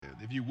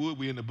If you would,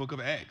 we're in the book of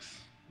Acts.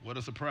 What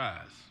a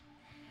surprise.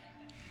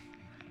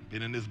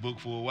 Been in this book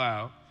for a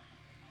while.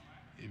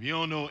 If you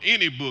don't know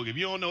any book, if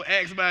you don't know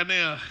Acts by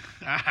now,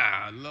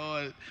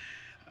 Lord,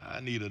 I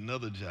need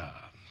another job.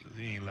 Because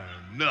he ain't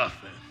learned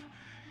nothing.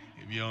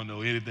 If you don't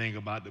know anything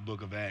about the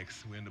book of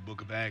Acts, we're in the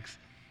book of Acts.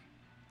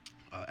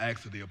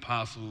 Acts of the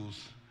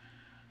Apostles.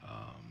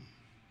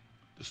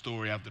 The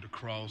story after the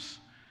cross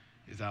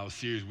is our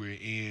series we're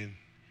in.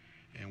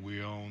 And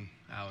we're on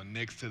our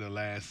next to the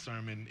last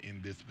sermon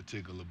in this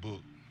particular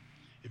book.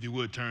 If you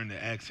would turn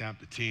to Acts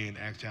chapter 10,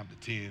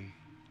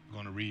 I'm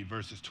going to read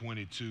verses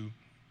 22,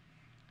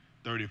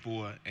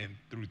 34, and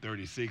through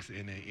 36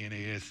 in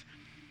the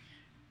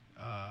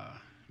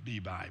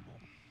NASB Bible.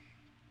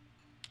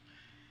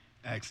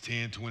 Acts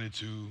 10,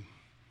 22,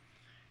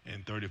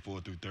 and 34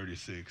 through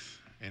 36.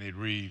 And it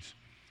reads,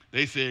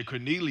 they said,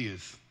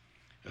 Cornelius,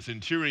 a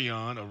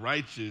centurion, a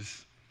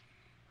righteous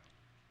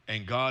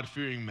and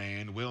God-fearing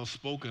man, well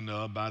spoken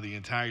of by the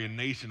entire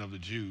nation of the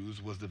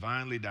Jews, was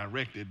divinely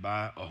directed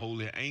by a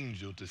holy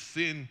angel to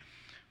send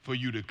for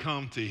you to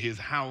come to his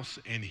house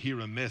and hear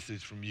a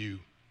message from you.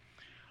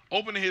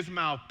 Opening his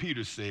mouth,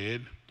 Peter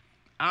said,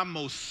 I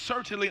most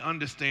certainly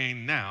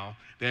understand now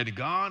that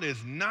God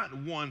is not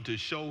one to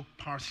show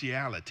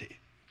partiality,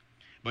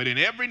 but in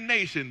every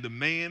nation the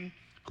man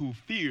who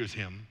fears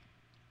him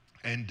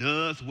and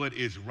does what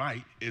is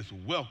right is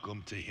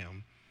welcome to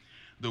him.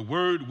 The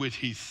word which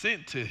he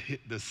sent to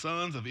the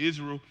sons of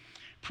Israel,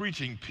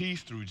 preaching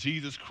peace through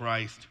Jesus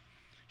Christ.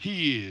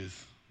 He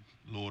is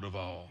Lord of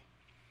all.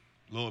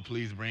 Lord,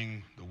 please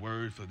bring the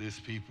word for this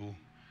people.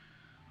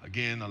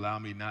 Again, allow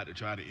me not to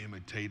try to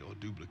imitate or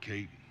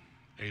duplicate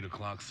 8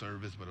 o'clock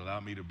service, but allow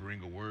me to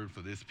bring a word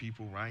for this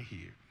people right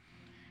here.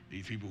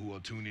 These people who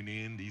are tuning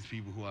in, these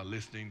people who are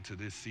listening to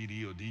this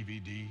CD or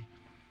DVD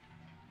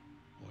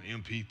or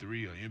MP3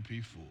 or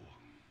MP4.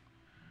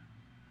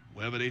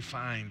 Wherever they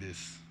find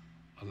this,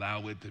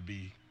 allow it to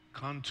be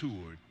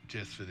contoured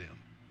just for them.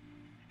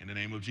 In the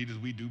name of Jesus,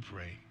 we do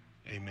pray.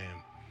 Amen.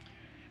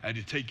 As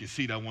you take your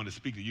seat, I want to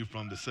speak to you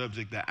from the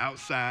subject, the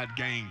outside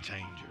game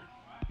changer.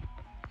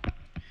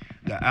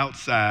 The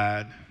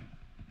outside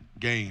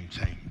game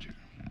changer.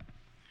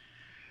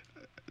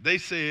 They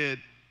said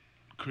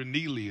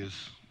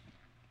Cornelius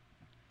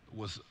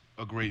was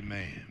a great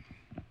man.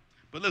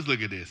 But let's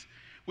look at this.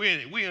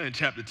 We're in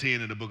chapter 10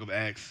 in the book of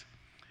Acts.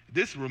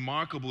 This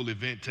remarkable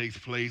event takes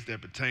place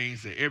that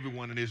pertains to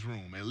everyone in this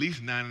room, at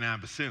least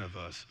 99% of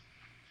us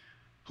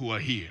who are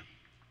here.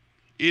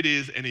 It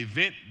is an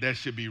event that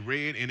should be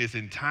read in its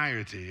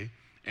entirety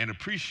and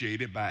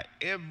appreciated by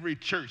every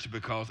church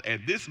because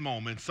at this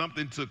moment,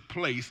 something took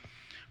place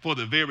for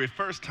the very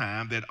first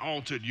time that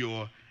altered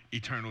your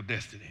eternal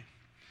destiny.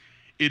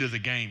 It is a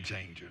game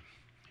changer.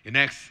 In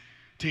Acts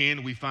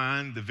 10, we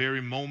find the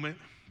very moment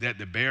that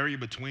the barrier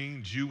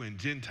between Jew and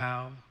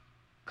Gentile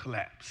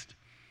collapsed.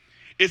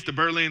 It's the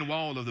Berlin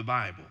Wall of the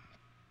Bible.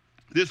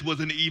 This was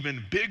an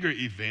even bigger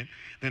event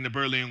than the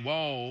Berlin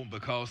Wall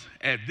because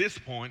at this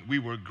point we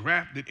were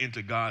grafted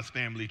into God's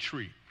family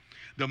tree.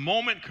 The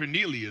moment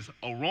Cornelius,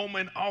 a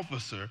Roman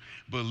officer,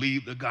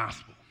 believed the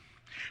gospel.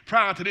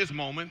 Prior to this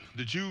moment,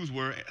 the Jews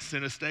were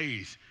center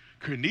stage.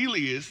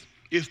 Cornelius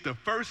is the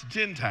first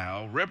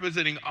Gentile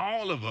representing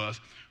all of us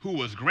who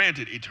was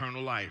granted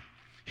eternal life.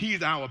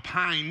 He's our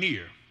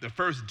pioneer, the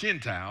first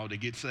Gentile to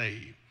get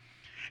saved.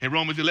 In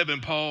Romans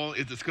 11, Paul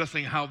is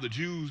discussing how the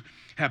Jews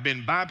have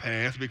been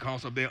bypassed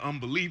because of their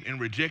unbelief in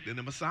rejecting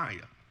the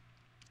Messiah.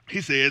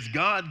 He says,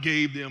 God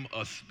gave them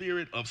a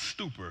spirit of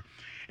stupor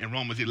in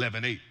Romans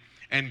 11:8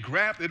 and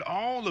grafted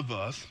all of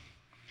us,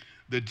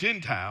 the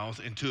Gentiles,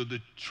 into the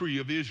tree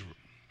of Israel.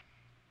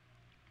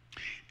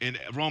 In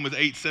Romans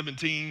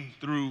 8:17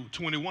 through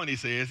 21, he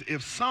says,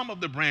 if some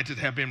of the branches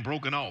have been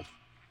broken off,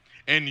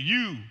 and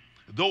you,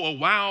 though a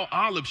wild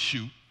olive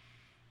shoot,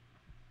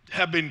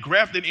 have been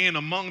grafted in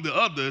among the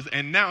others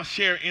and now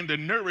share in the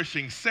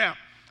nourishing sap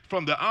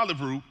from the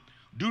olive root,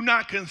 do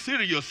not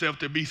consider yourself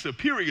to be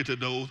superior to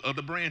those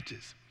other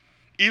branches.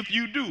 If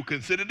you do,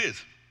 consider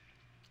this.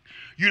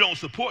 You don't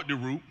support the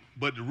root,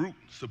 but the root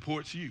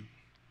supports you.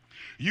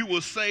 You will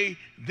say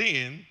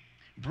then,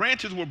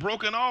 branches were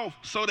broken off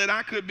so that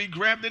I could be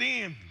grafted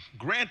in.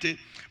 Granted,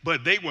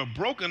 but they were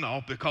broken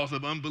off because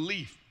of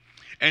unbelief.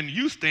 And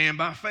you stand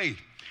by faith.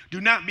 Do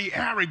not be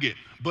arrogant,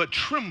 but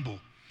tremble.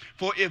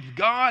 For if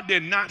God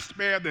did not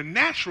spare the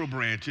natural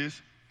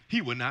branches,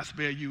 he would not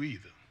spare you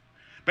either.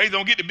 Basically,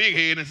 don't get the big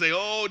head and say,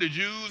 oh, the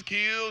Jews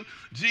killed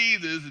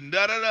Jesus and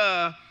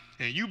da-da-da,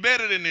 and you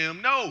better than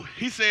them. No,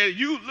 he said,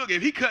 look,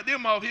 if he cut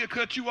them off, he'll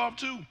cut you off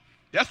too.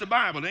 That's the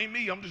Bible. It ain't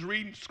me. I'm just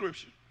reading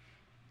scripture.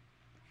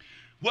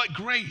 What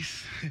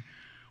grace,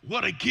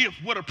 what a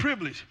gift, what a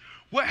privilege.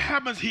 What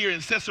happens here in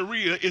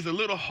Caesarea is a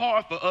little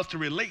hard for us to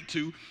relate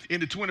to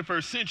in the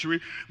 21st century,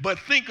 but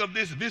think of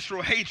this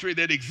visceral hatred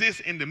that exists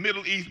in the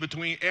Middle East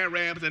between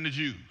Arabs and the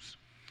Jews,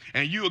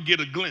 and you'll get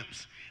a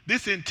glimpse.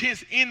 This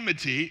intense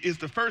enmity is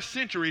the first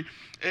century,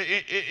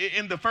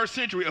 in the first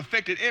century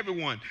affected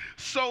everyone.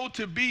 So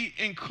to be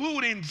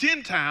including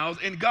Gentiles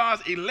in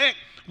God's elect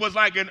was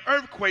like an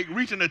earthquake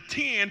reaching a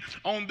 10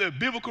 on the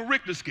biblical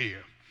Richter scale.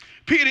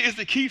 Peter is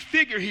the key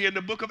figure here in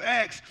the book of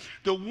Acts,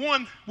 the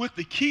one with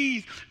the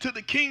keys to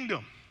the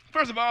kingdom.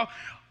 First of all,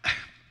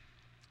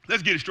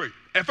 let's get it straight.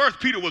 At first,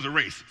 Peter was a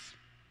racist.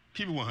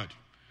 Keep it 100.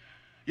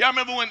 Y'all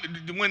remember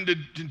when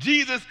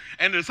Jesus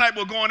and the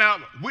disciples were going out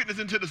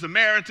witnessing to the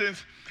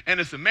Samaritans, and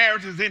the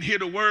Samaritans didn't hear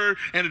the word,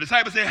 and the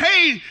disciples said,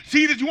 hey,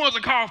 Jesus, you want us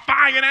to call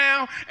fire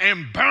down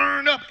and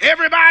burn up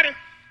everybody?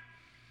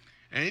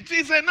 And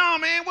Jesus said, no,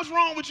 man, what's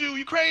wrong with you?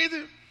 You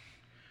crazy?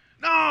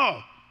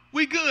 No,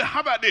 we good. How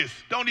about this?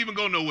 Don't even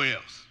go nowhere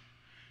else.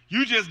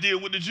 You just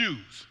deal with the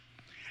Jews.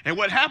 And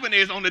what happened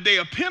is on the day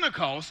of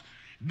Pentecost,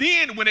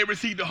 then when they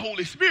received the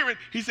Holy Spirit,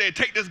 he said,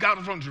 take this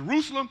gospel from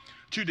Jerusalem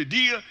to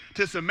Judea,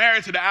 to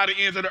Samaria, to the outer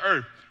ends of the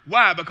earth.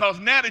 Why? Because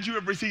now that you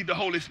have received the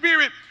Holy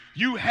Spirit,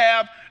 you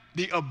have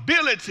the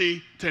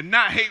ability to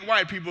not hate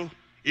white people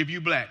if you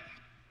black,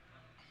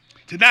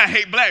 to not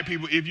hate black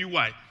people if you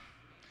white,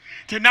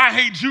 to not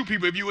hate Jew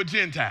people if you a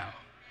Gentile.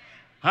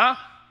 Huh?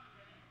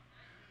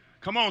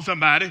 Come on,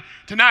 somebody.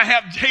 To not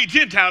hate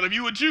Gentiles if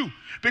you a Jew.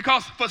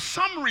 Because for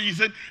some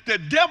reason, the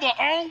devil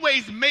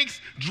always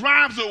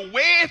drives a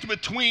wedge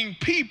between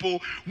people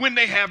when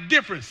they have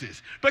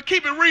differences. But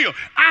keep it real.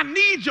 I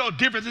need your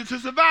differences to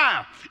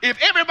survive.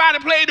 If everybody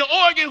played the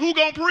organ, who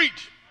gonna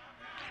preach?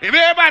 If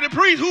everybody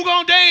preach, who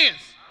gonna dance?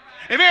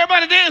 If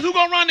everybody dance, who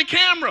gonna run the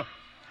camera?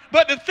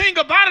 But the thing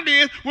about it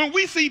is, when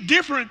we see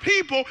different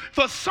people,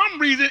 for some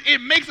reason, it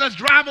makes us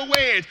drive a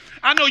wedge.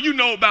 I know you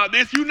know about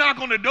this. You knock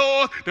on the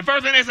doors, the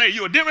first thing they say,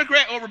 you a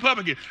Democrat or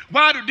Republican?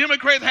 Why do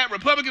Democrats have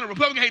Republicans and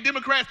Republicans hate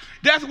Democrats?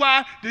 That's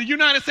why the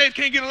United States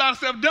can't get a lot of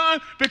stuff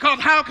done, because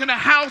how can a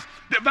house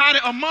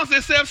divided amongst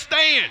itself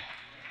stand?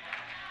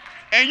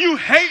 And you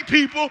hate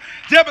people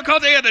just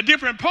because they are a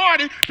different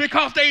party,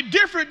 because they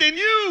different than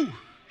you.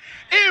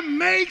 It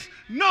makes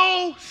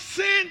no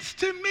sense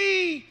to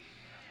me.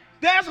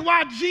 That's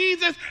why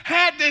Jesus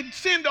had to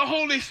send the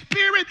Holy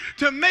Spirit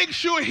to make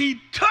sure he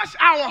touched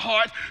our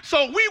hearts,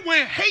 so we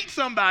wouldn't hate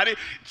somebody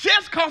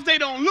just because they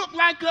don't look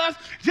like us,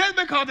 just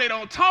because they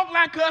don't talk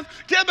like us,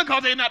 just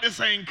because they're not the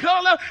same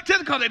color,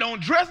 just because they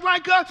don't dress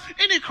like us.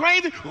 Isn't it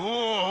crazy?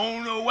 Oh, I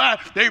don't know why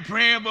they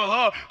praying for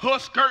her. Her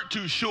skirt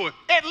too short.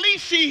 At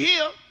least she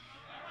here.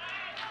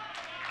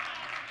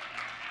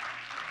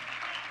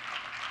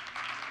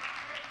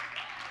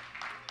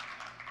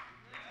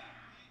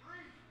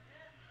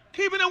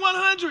 Keeping it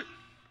 100.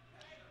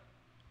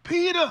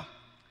 Peter,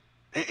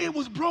 it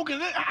was broken.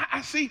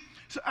 I see.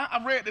 So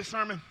I read this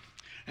sermon,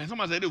 and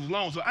somebody said it was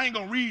long, so I ain't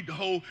going to read the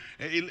whole.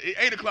 At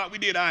 8 o'clock, we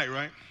did all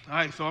right? All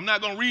right, so I'm not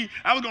going to read.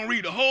 I was going to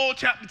read the whole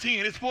chapter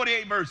 10. It's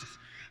 48 verses.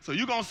 So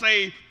you're going to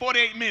say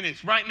 48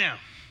 minutes right now,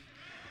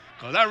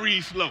 because I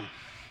read slow.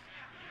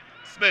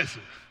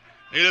 Special.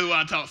 That's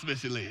why I talk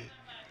special ed.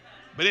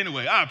 But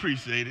anyway, I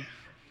appreciate it.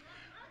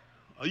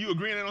 Are you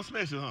agreeing on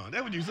special, huh?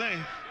 That's what you're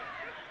saying?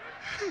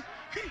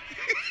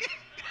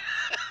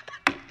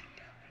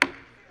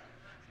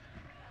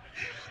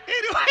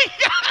 Anyway,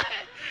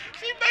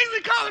 she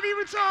basically calling me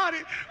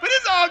retarded, but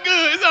it's all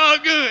good. It's all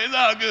good. It's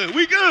all good.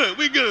 We good.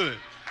 We good.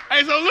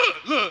 Hey, so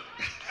look.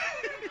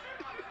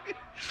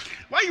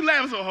 Why you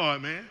laughing so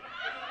hard, man?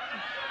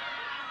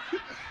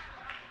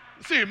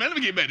 Seriously, man, let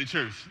me get back to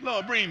church.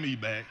 Lord, bring me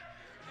back.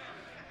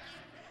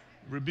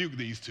 Rebuke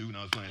these two. No,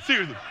 I was playing.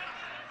 Seriously.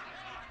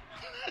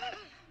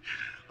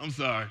 I'm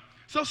sorry.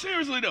 So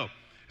seriously, though.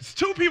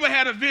 Two people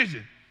had a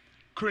vision,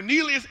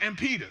 Cornelius and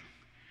Peter.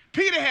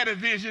 Peter had a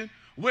vision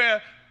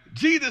where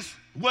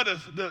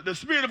the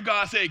Spirit of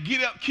God said,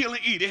 get up, kill,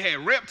 and eat. It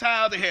had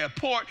reptiles, it had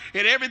pork, it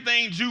had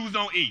everything Jews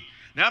don't eat.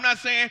 Now, I'm not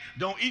saying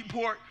don't eat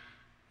pork.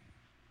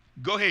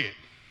 Go ahead.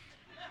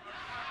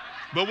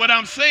 But what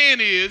I'm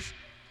saying is,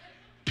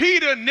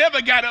 Peter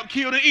never got up,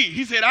 killed, and eat.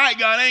 He said, all right,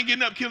 God, I ain't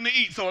getting up, killing, and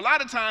eat. So a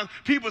lot of times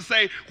people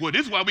say, well,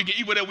 this is why we can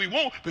eat whatever we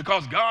want,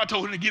 because God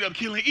told him to get up,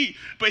 kill, and eat.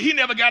 But he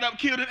never got up,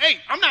 killed, and ate.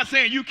 I'm not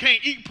saying you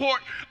can't eat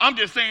pork. I'm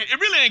just saying it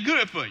really ain't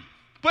good for you.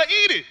 But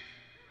eat it.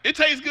 It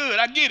tastes good.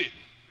 I get it.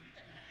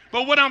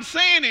 But what I'm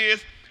saying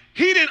is,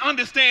 he didn't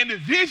understand the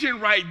vision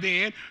right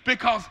then,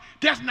 because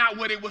that's not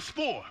what it was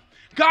for.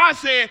 God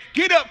said,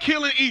 get up,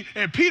 kill, and eat.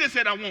 And Peter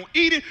said, I won't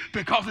eat it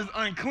because it's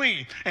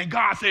unclean. And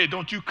God said,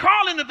 don't you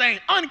call anything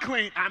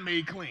unclean, I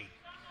made clean.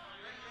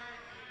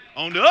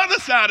 On the other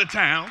side of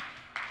town,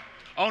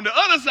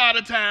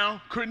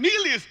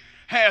 Cornelius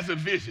has a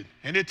vision.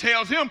 And it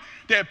tells him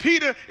that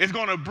Peter is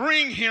going to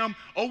bring him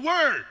a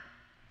word.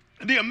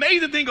 And the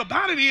amazing thing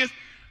about it is,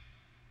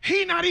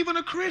 he's not even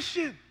a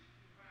Christian.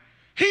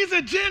 He's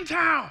a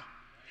Gentile.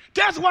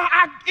 That's why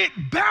it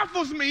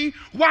baffles me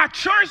why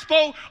church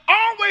folk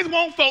always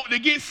want folk to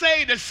get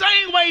saved the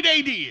same way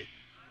they did.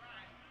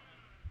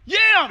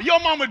 Yeah, your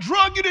mama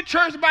drug you to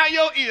church by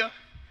your ear.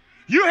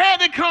 You had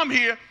to come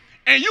here,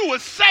 and you were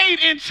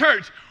saved in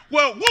church.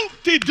 Well,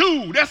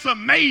 whoop-de-doo, that's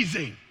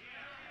amazing.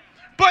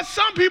 But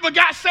some people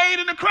got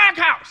saved in the crack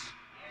house.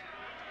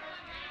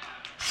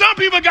 Some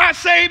people got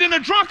saved in a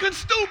drunken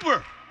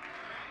stupor.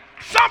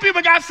 Some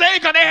people got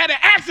saved because they had an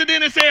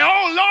accident and said,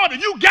 oh, Lord,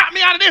 if you got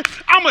me out of this,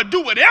 I'm going to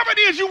do whatever it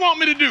is you want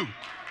me to do.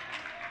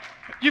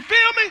 You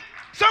feel me?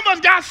 Some of us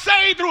got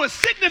saved through a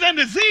sickness and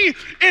disease.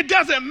 It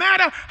doesn't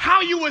matter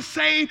how you were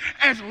saved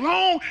as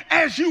long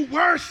as you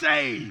were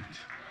saved.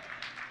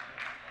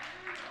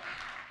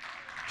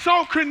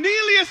 So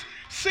Cornelius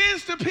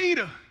sends to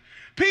Peter.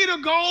 Peter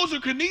goes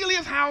to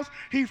Cornelius' house.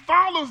 He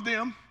follows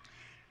them.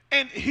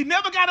 And he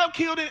never got up,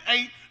 killed, and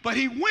ate. But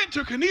he went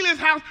to Cornelius'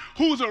 house,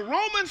 who was a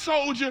Roman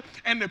soldier,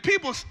 and the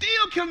people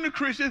still killing the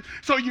Christians.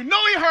 So you know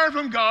he heard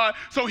from God.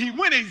 So he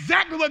went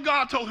exactly where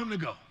God told him to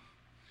go.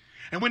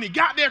 And when he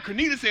got there,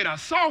 Cornelius said, I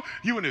saw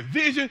you in a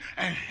vision,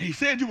 and he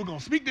said you were going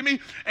to speak to me.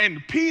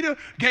 And Peter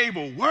gave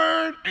a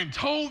word and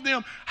told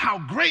them how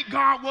great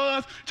God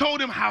was,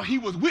 told them how he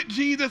was with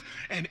Jesus,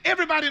 and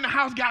everybody in the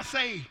house got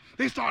saved.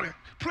 They started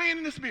praying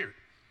in the Spirit.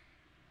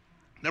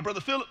 Now,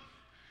 Brother Philip,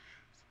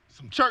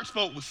 some church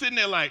folk was sitting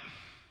there like,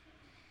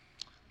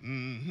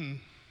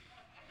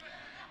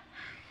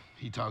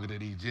 he talking to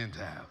these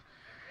Gentiles.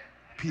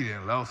 Peter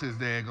lost his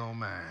daggone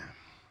mind.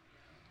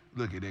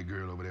 Look at that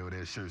girl over there with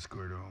that shirt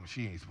skirt on.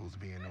 She ain't supposed to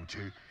be in no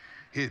church.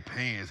 His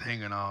pants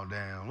hanging all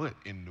down. What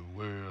in the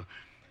world?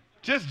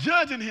 Just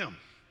judging him.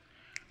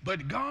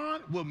 But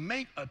God will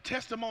make a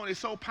testimony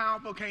so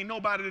powerful, can't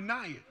nobody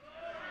deny it.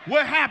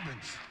 What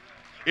happens?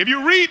 If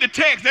you read the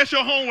text, that's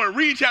your homework.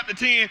 Read chapter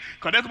 10,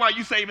 because that's why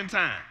you're saving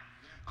time.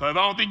 Because if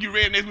I don't think you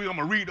read it next week, I'm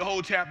going to read the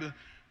whole chapter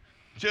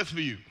just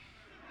for you.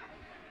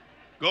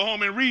 Go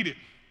home and read it.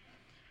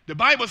 The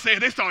Bible says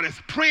they started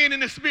praying in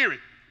the Spirit.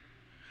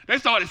 They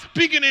started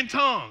speaking in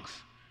tongues.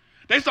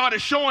 They started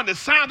showing the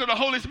signs of the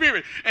Holy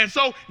Spirit. And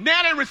so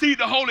now they received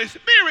the Holy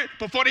Spirit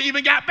before they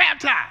even got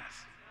baptized.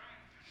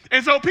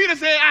 And so Peter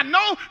said, I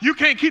know you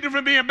can't keep them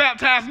from being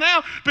baptized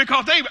now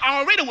because they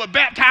already were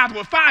baptized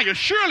with fire.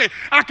 Surely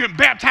I can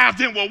baptize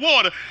them with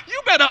water.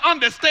 You better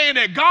understand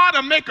that God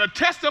will make a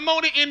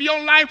testimony in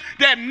your life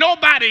that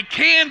nobody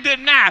can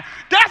deny.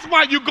 That's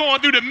why you're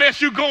going through the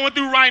mess you're going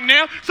through right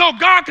now. So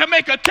God can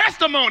make a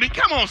testimony.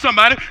 Come on,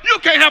 somebody. You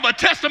can't have a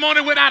testimony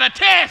without a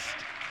test.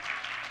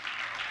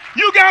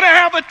 You got to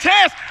have a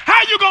test.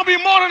 How you going to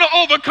be more than an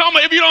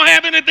overcomer if you don't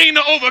have anything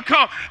to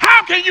overcome?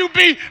 How can you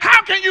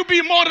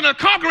be more than a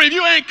conqueror if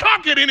you ain't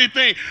conquered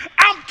anything?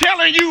 I'm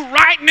telling you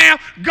right now,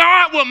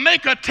 God will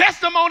make a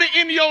testimony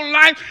in your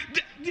life.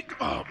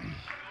 Oh.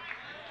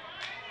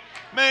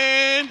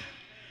 Man,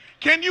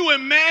 can you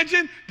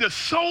imagine the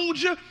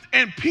soldier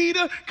and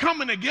Peter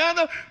coming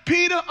together?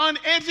 Peter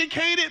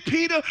uneducated,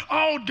 Peter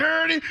all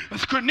dirty,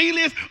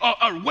 Cornelius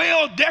a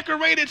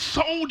well-decorated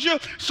soldier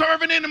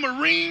serving in the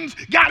Marines,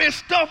 got his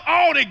stuff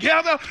all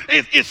together.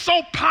 It's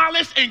so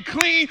polished and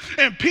clean,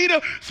 and Peter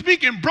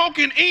speaking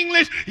broken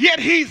English, yet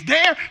he's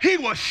there. He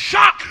was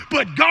shocked,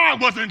 but God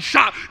wasn't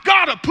shocked.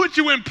 God will put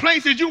you in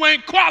places you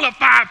ain't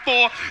qualified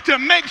for to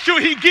make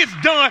sure he gets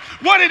done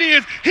what it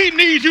is he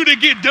needs you to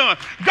get done.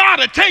 God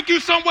will take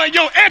you somewhere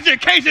your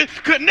education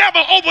could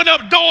never open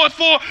up doors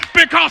for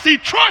because he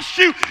trusts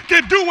you to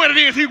do what it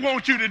is he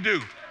wants you to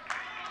do.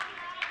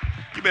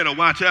 You better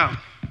watch out.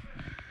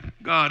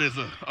 God is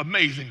an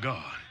amazing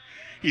God.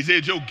 He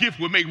said your gift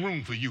will make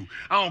room for you.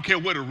 I don't care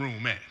where the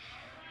room at.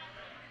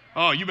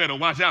 Oh, you better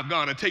watch out.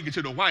 God will take you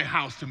to the White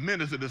House to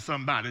minister to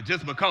somebody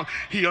just because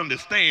he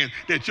understands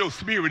that your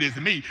spirit is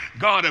me.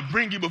 God will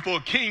bring you before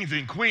kings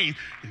and queens.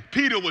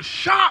 Peter was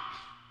shocked,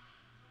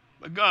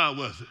 but God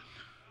wasn't.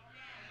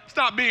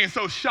 Stop being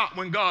so shocked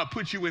when God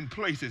puts you in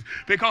places,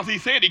 because he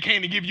said he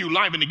came to give you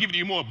life and to give it to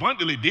you more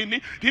abundantly, didn't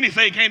he? Didn't he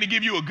say he came to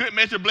give you a good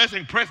measure,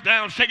 blessing, pressed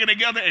down, shaken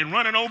together, and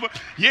running over?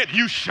 Yet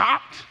you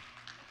shocked?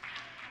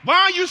 Why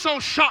are you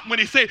so shocked when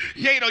he said,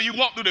 yea, though you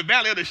walk through the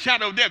valley of the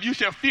shadow of death, you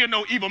shall fear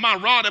no evil. My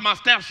rod and my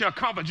staff shall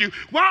comfort you.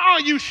 Why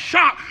are you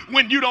shocked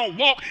when you don't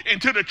walk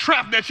into the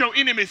trap that your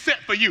enemy set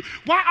for you?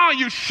 Why are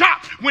you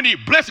shocked when he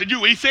blessed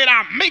you? He said,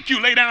 I'll make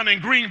you lay down in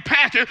green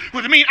pastures,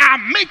 which means I'll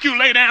make you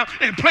lay down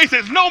in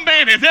places no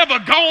man has ever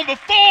gone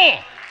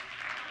before.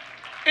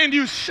 And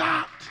you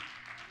shocked.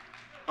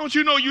 Don't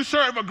you know you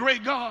serve a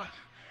great God?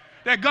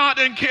 That God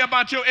doesn't care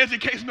about your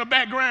educational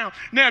background.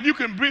 Now, if you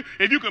can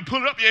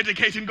pull up your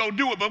education, go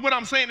do it. But what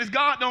I'm saying is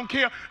God don't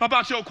care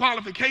about your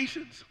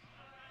qualifications.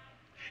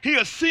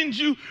 He'll send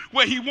you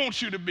where he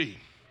wants you to be.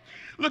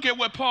 Look at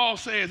what Paul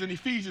says in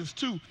Ephesians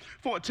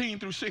 2:14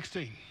 through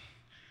 16.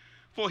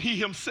 For he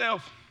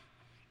himself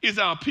is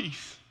our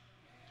peace,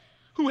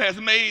 who has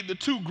made the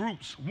two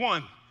groups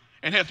one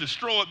and has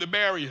destroyed the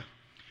barrier,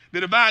 the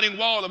dividing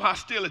wall of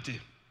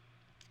hostility,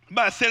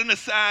 by setting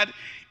aside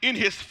in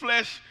his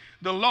flesh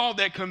the law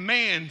that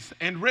commands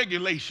and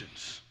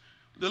regulations.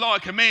 The law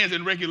commands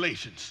and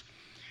regulations.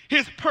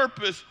 His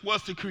purpose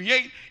was to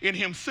create in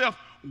himself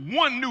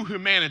one new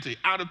humanity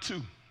out of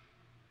two,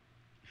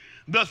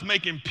 thus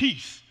making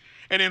peace,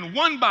 and in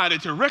one body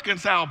to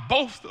reconcile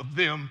both of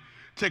them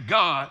to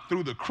God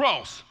through the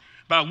cross,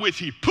 by which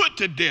he put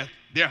to death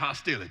their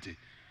hostility.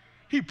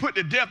 He put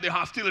to death their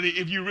hostility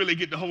if you really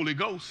get the Holy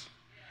Ghost.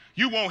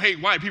 You won't hate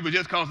white people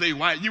just because they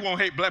white. You won't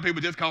hate black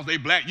people just because they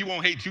black. You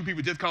won't hate Jew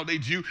people just because they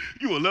Jew.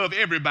 You will love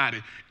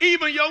everybody,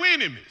 even your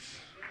enemies.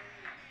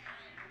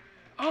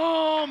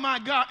 Oh my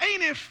God,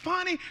 ain't it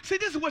funny? See,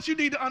 this is what you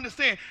need to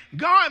understand.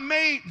 God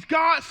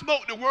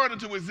spoke the world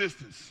into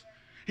existence.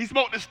 He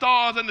spoke the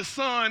stars and the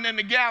sun and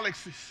the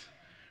galaxies,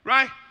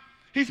 right?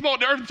 He spoke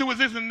the earth into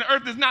existence, and the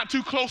earth is not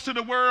too close to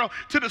the world,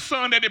 to the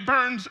sun that it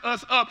burns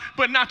us up,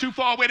 but not too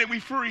far away that we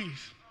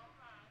freeze.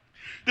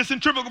 The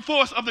centrifugal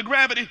force of the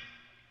gravity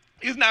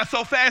is not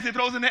so fast it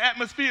throws in the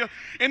atmosphere,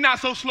 and not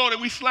so slow that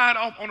we slide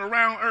off on a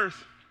round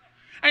earth.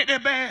 Ain't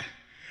that bad?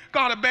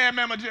 God a bad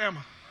mamma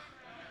jamma.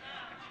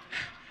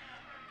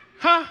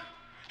 Huh?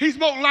 He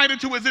spoke light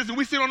into existence.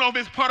 We still don't know if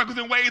it's particles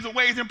and waves or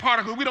waves and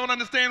particles. We don't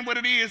understand what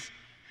it is.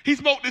 He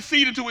spoke the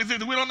seed into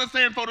existence. We don't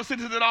understand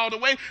photosynthesis all the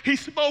way. He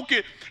spoke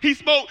it. He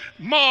spoke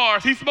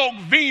Mars. He spoke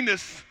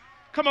Venus.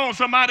 Come on,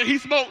 somebody. He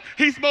spoke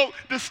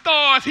the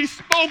stars. He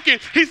spoke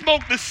it. He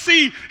spoke the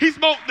sea. He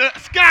spoke the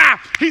sky.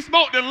 He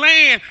spoke the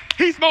land.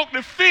 He spoke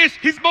the fish.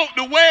 He spoke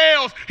the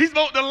whales. He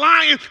spoke the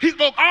lions. He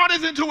spoke all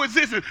this into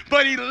existence.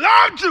 But he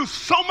loved you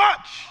so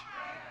much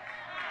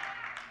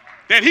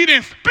that he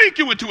didn't speak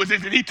you into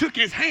existence. He took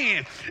his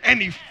hand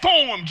and he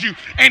formed you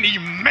and he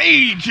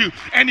made you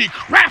and he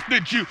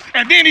crafted you,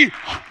 and then he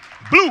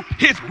blew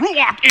his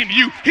ruach in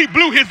you. He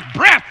blew his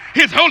breath,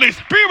 his Holy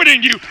Spirit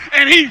in you,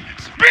 and he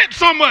spent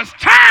so much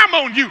time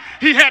on you,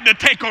 he had to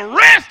take a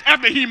rest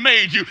after he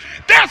made you.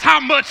 That's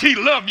how much he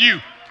loved you.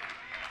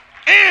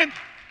 And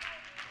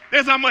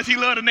that's how much he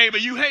loved the neighbor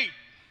you hate.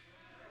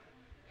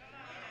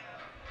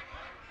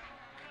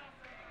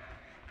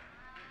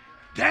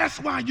 That's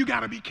why you got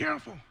to be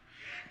careful.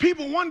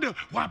 People wonder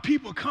why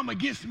people come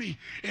against me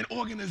in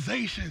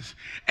organizations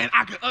and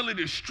I can utterly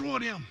destroy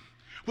them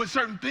with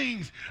certain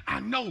things. I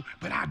know,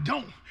 but I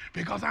don't,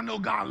 because I know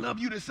God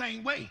loves you the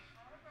same way.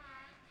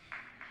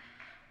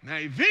 Now,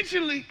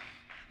 eventually,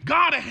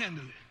 God will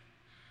handle it.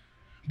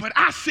 But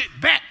I sit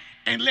back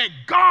and let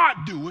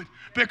God do it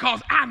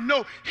because I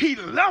know he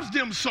loves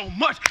them so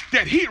much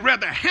that he'd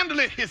rather handle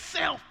it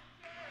himself.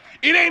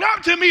 It ain't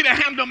up to me to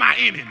handle my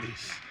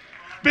enemies.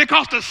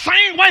 Because the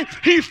same way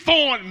he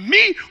formed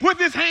me with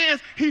his hands,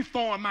 he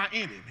formed my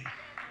enemy.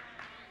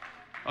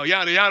 Oh,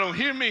 y'all don't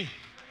hear me?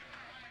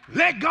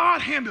 Let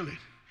God handle it.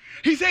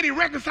 He said he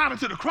reconciled it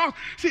to the cross.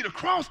 See, the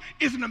cross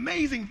is an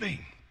amazing thing.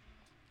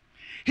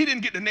 He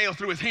didn't get the nails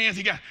through his hands.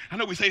 I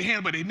know we say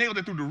hands, but they nailed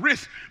it through the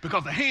wrist,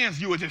 because the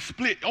hands, you were just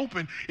split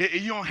open.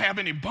 You don't have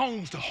any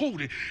bones to hold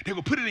it. They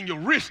would put it in your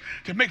wrist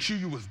to make sure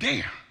you was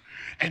there.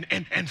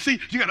 And see,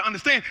 you got to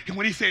understand,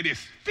 when he said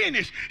it's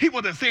finished, he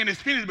wasn't saying it's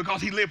finished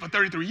because he lived for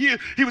 33 years.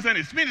 He was saying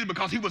it's finished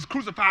because he was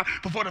crucified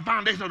before the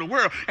foundation of the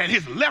world, and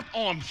his left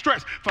arm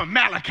stretched from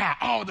Malachi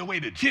all the way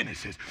to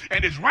Genesis,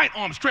 and his right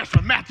arm stretched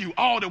from Matthew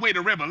all the way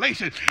to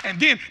Revelation. And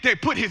then they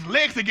put his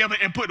legs together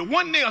and put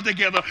one nail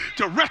together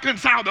to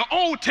reconcile the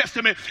Old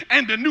Testament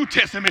and the New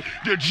Testament,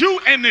 the Jew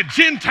and the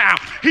Gentile.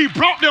 He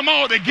brought them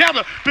all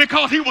together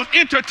because he was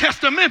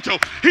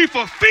intertestamental. He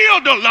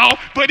fulfilled the law,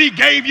 but he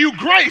gave you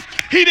grace.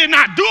 He did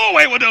not do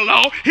away with the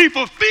law. He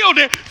fulfilled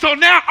it. So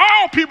now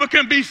all people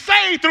can be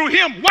saved through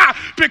him. Why?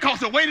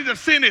 Because the wages of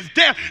sin is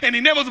death, and he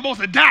never was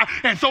supposed to die.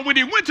 And so when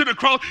he went to the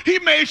cross, he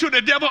made sure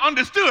the devil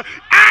understood,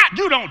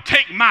 you don't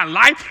take my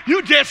life.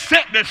 You just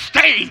set the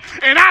stage,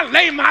 and I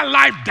lay my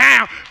life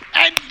down.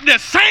 And the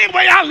same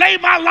way I lay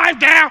my life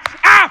down,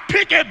 I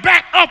pick it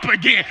back up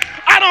again.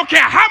 I don't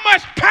care how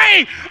much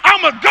pain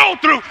I'm going to go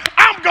through.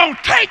 I'm going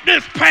to take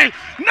this pain.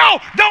 No,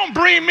 don't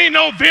bring me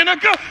no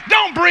vinegar.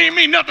 Don't bring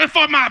me nothing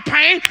for my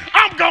pain.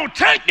 I'm going to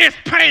take this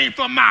pain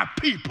for my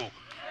people.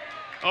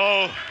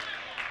 Oh,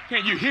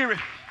 can you hear it?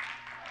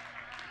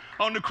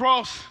 On the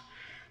cross,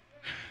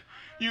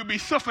 you'll be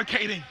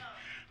suffocating.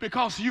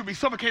 Because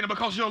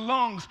your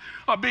lungs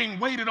are being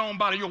weighted on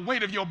by your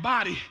weight of your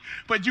body,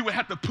 but you would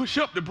have to push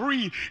up to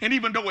breathe. And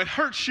even though it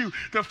hurts you,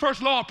 the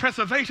first law of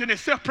preservation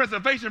is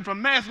self-preservation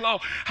from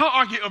Maslow's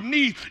hierarchy of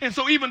needs. And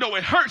so even though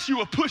it hurts, you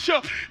will push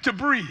up to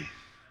breathe.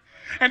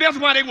 And that's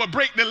why they would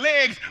break the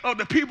legs of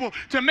the people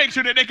to make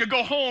sure that they could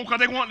go home, because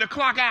they wanted to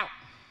clock out.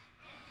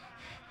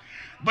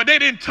 But they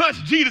didn't touch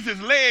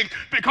Jesus' legs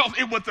because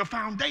it was the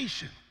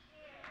foundation.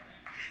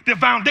 The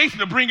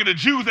foundation of bringing the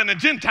Jews and the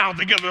Gentiles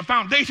together. The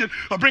foundation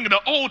of bringing the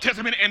Old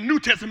Testament and New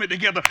Testament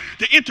together.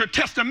 The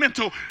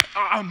intertestamental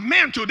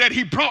mantle that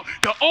he brought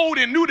the old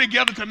and new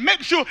together to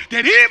make sure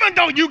that even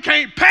though you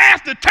can't pass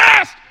the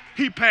test,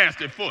 he passed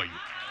it for you.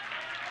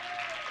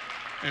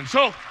 And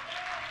so,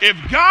 if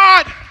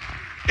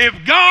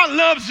God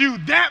loves you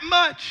that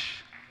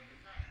much,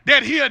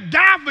 that he'll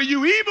die for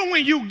you even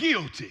when you're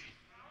guilty.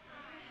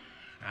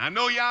 I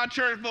know y'all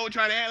church folk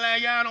try to act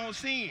like y'all don't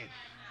sin.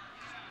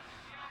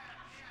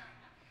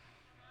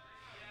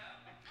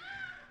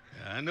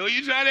 I know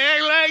you try to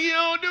act like you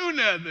don't do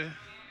nothing.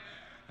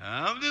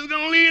 I'm just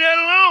going to leave that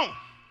alone.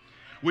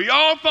 We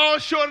all fall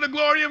short of the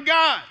glory of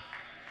God.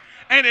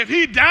 And if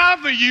he died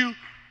for you,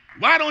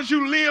 why don't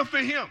you live for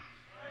him?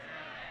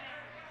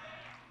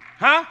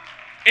 Huh?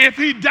 If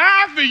he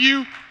died for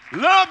you,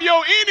 love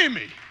your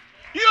enemy.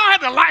 You don't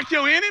have to like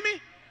your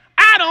enemy.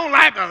 I don't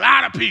like a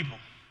lot of people,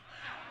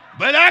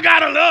 but I got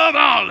to love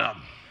all of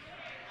them.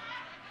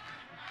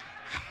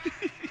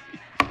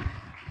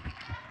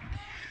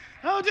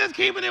 I'm just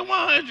keeping it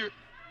 100.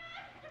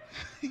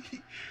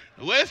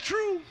 Well, it's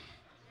true.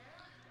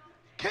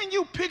 Can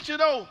you picture,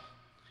 though?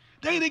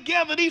 They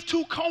together, these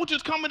two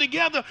cultures coming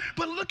together.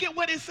 But look at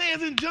what it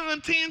says in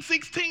John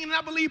 10:16. And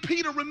I believe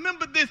Peter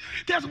remembered this.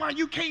 That's why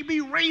you can't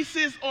be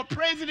racist or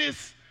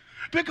prejudiced,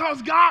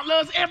 because God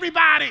loves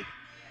everybody.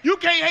 You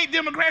can't hate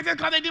Democrats just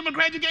because they're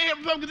Democrats. You can't hate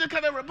Republicans just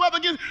because they're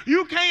Republicans.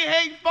 You can't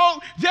hate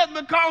folks just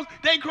because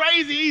they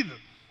crazy either.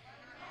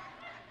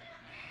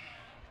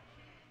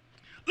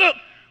 Look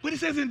what it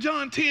says in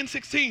John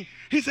 10:16.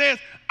 He says,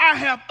 I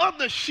have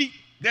other sheep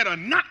that are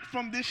not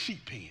from this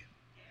sheep pen.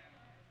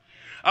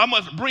 I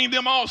must bring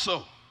them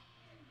also.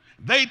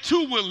 They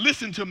too will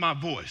listen to my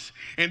voice,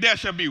 and there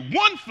shall be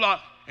one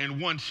flock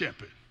and one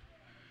shepherd.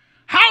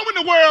 How in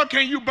the world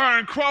can you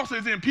burn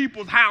crosses in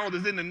people's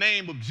houses in the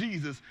name of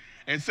Jesus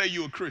and say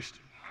you're a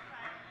Christian?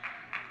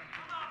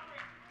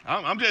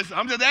 I'm just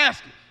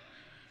asking.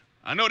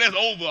 I know that's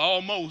over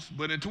almost,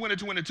 but in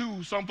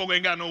 2022, some folk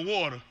ain't got no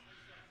water.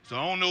 So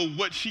I don't know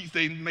what sheets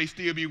they may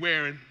still be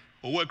wearing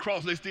or what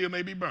cross they still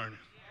may be burning.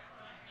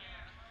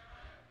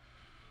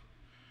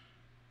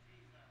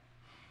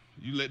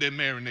 You let that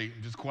marinate,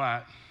 just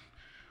quiet.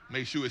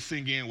 Make sure it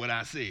sink in what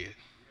I said.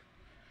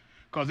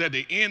 Because at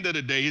the end of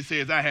the day, it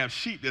says, I have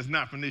sheep that's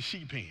not from this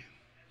sheep pen.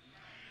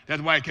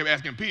 That's why he kept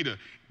asking Peter,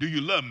 do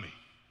you love me?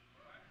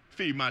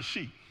 Feed my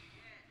sheep.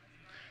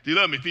 Do you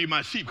love me? Feed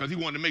my sheep. Because he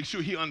wanted to make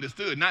sure he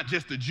understood not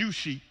just the Jew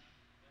sheep,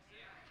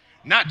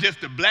 not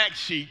just the black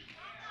sheep,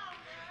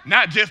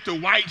 not just the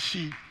white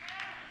sheep,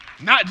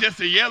 not just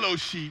the yellow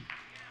sheep,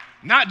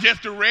 not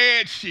just the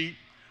red sheep,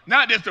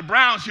 not just the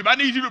brown sheep. I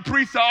need you to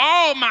preach to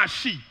all my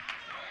sheep.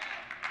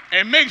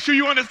 And make sure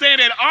you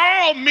understand that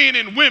all men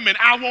and women,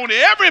 I want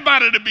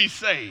everybody to be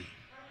saved.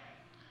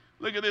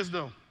 Look at this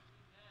though.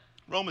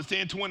 Romans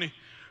 10:20,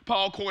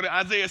 Paul quoted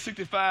Isaiah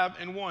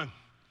 65:1.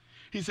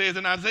 He says,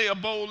 and Isaiah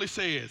boldly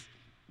says,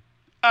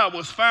 I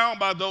was found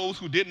by those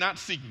who did not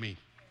seek me.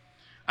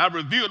 I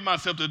revealed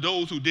myself to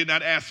those who did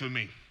not ask for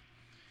me.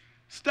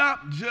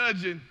 Stop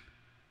judging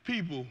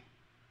people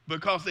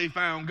because they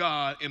found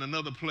God in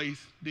another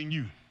place than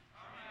you.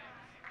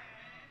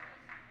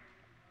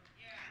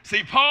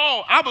 See,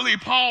 I believe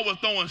Paul was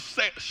throwing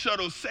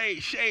subtle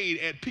shade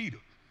at Peter.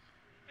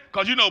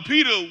 Because, you know,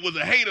 Peter was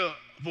a hater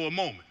for a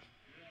moment.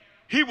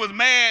 He was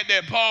mad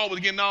that Paul was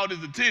getting all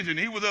this attention.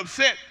 He was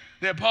upset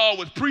that Paul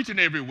was preaching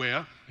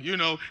everywhere. You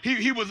know,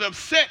 he was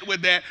upset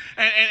with that.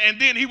 And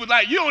then he was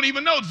like, you don't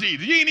even know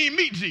Jesus. You ain't even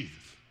meet Jesus.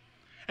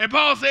 And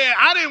Paul said,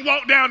 I didn't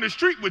walk down the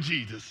street with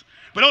Jesus.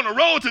 But on the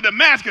road to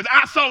Damascus,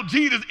 I saw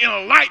Jesus in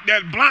a light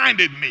that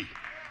blinded me.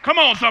 Come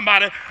on,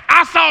 somebody.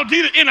 I saw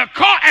Jesus in a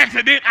car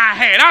accident I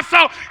had. I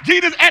saw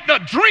Jesus at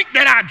the drink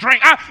that I drank.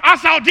 I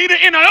saw Jesus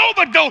in an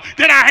overdose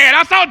that I had.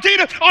 I saw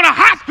Jesus on a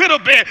hospital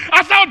bed.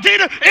 I saw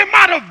Jesus in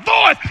my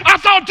divorce. I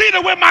saw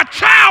Jesus when my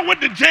child went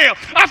to jail.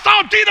 I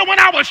saw Jesus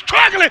when I was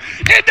struggling.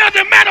 It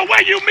doesn't matter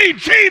where you meet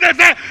Jesus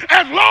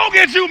as long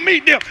as you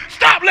meet them.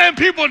 Stop letting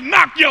people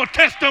knock your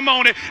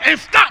testimony and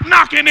stop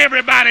knocking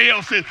everybody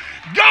else's.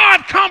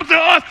 God comes to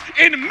us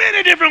in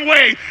many different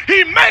ways.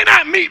 He may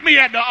not meet me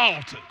at the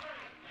altar.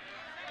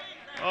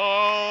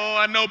 Oh,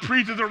 I know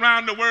preachers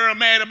around the world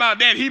mad about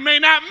that. He may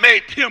not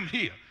meet him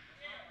here.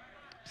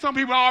 Some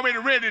people are already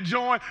ready to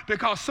join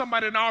because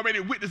somebody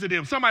already witnessed to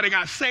them. Somebody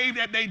got saved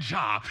at their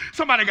job.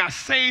 Somebody got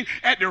saved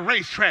at the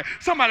racetrack.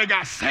 Somebody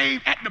got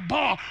saved at the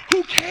bar.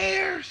 Who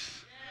cares?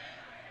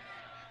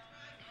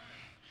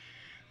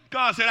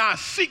 God said, I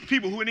seek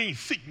people who didn't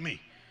seek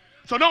me.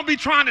 So don't be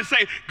trying to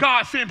say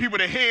God send people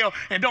to hell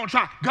and don't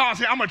try. God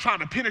said, I'm going to try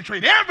to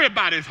penetrate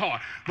everybody's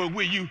heart. But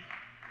will you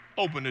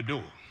open the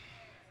door?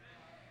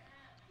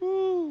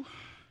 Ooh.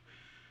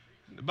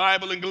 The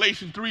Bible in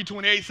Galatians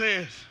 3:28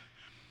 says,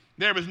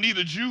 there is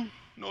neither Jew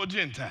nor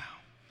Gentile,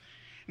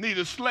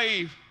 neither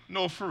slave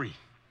nor free,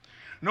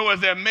 nor is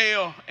there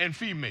male and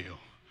female,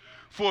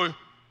 for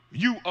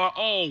you are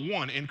all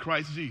one in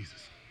Christ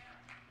Jesus.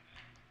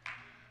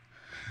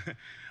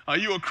 Are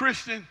you a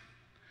Christian?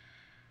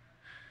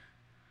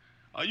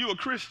 Are you a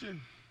Christian?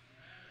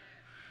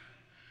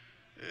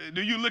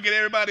 Do you look at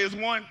everybody as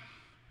one?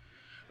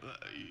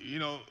 You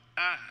know,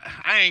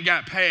 I ain't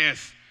got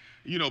past.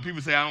 You know,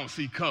 people say I don't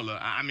see color.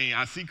 I mean,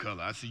 I see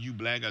color. I see you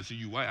black. I see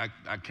you white.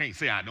 I can't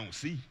say I don't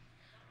see.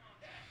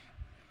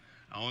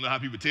 I don't know how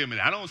people tell me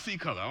that. I don't see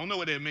color. I don't know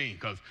what that means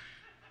because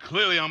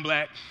clearly I'm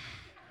black.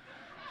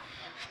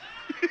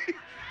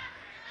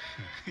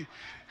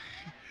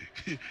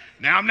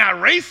 Now, I'm not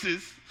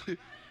racist,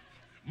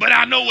 but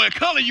I know what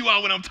color you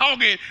are when I'm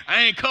talking.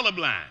 I ain't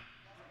colorblind.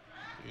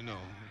 You know.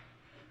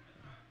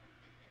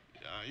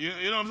 You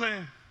know what I'm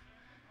saying?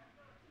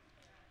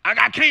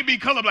 I can't be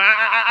colorblind.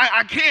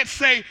 I can't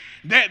say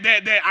that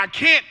I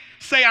can't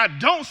say I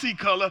don't see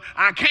color.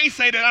 I can't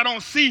say that I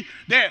don't see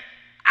that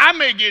I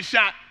may get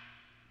shot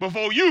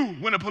before you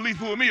when the police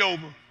pull me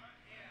over.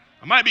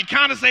 I might be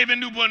counter-saving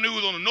Newport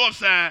News on the north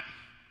side.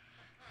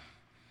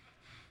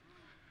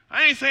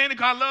 I ain't saying it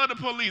because I love the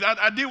police.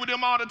 I deal with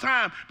them all the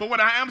time. But what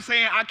I am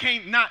saying, I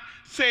can't not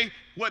say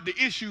what the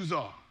issues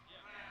are.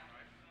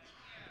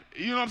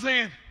 You know what I'm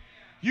saying?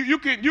 You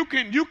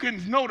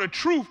can know the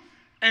truth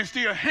and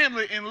still handle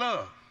it in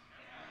love.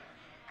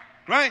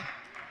 Right?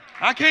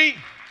 I can't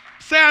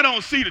say I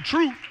don't see the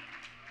truth.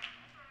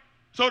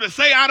 So to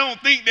say I don't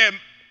think that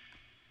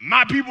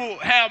my people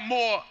have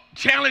more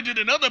challenges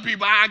than other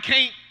people, I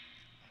can't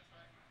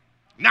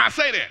not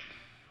say that.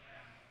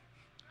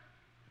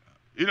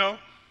 You know,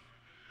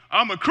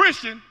 I'm a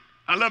Christian.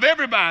 I love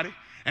everybody.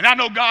 And I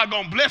know God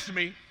going to bless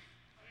me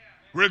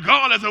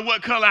regardless of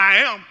what color I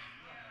am.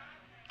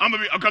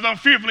 Because I'm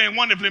fearfully and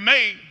wonderfully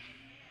made.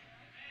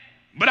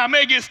 But I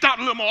may get stopped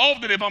a little more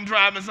often if I'm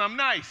driving something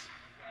nice.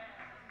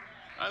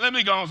 Let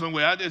me go on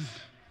somewhere. It's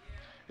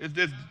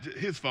just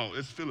his fault.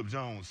 It's Philip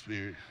Jones'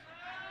 spirit.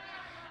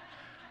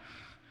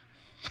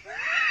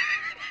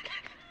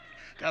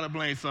 Gotta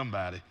blame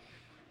somebody.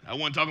 I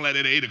wasn't talking like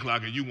that at 8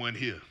 o'clock and you weren't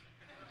here.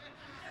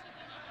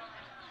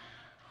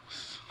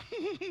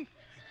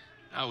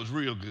 I was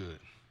real good.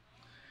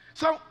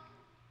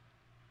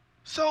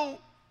 So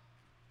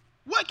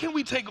what can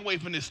we take away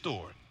from this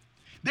story?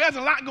 There's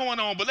a lot going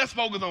on, but let's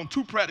focus on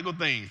two practical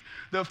things.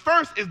 The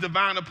first is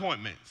divine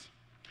appointments.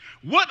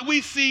 What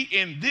we see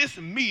in this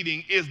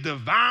meeting is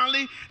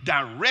divinely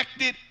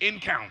directed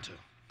encounter.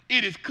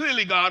 It is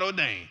clearly God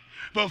ordained.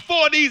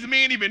 Before these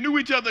men even knew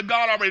each other,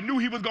 God already knew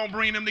he was going to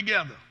bring them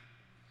together.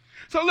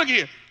 So look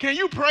here. Can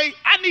you pray?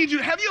 I need you.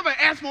 Have you ever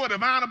asked for a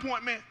divine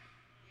appointment?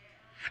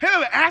 Have you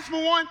ever asked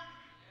for one?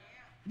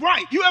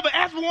 Right. You ever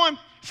asked for one?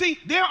 See,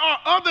 there are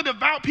other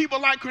devout people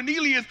like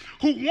Cornelius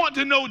who want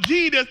to know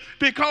Jesus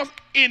because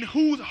in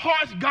whose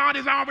hearts God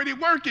is already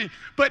working,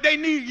 but they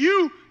need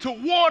you to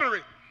water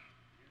it.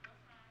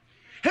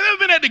 Have you ever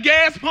been at the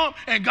gas pump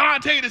and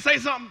God tell you to say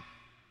something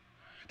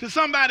to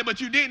somebody,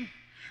 but you didn't?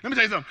 Let me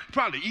tell you something.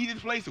 Probably the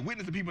easiest place to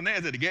witness to people now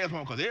is at the gas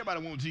pump because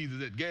everybody wants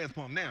Jesus at the gas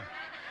pump now.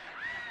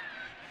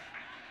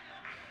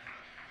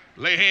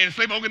 Lay hands,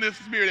 slip open this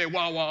spirit at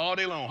Wawa all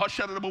day long.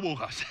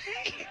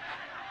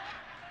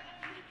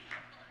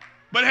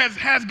 But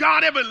has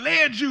God ever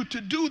led you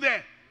to do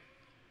that?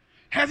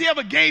 Has he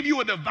ever gave you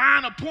a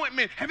divine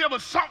appointment? Have you ever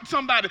sought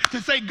somebody to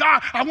say,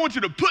 God, I want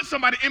you to put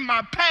somebody in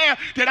my path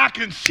that I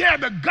can share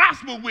the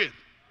gospel with?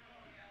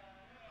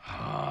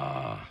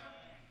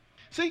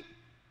 See,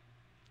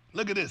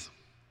 look at this.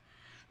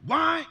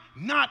 Why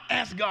not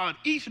ask God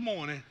each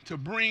morning to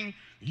bring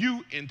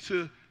you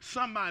into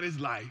somebody's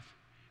life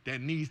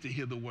that needs to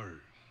hear the word?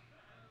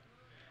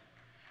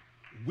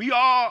 We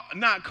are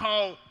not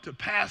called to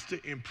pastor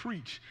and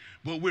preach,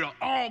 but we're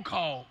all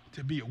called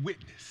to be a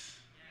witness.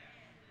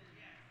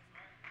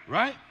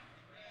 Right?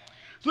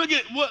 So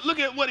look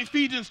at what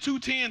Ephesians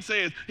 2:10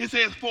 says. It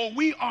says, for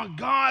we are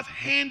God's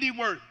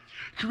handiwork,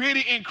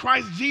 created in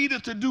Christ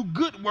Jesus to do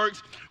good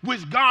works,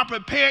 which God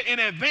prepared in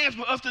advance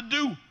for us to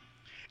do.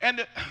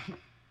 And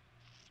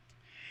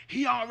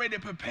he already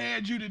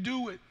prepared you to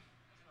do it.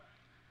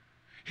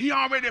 He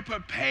already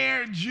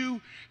prepared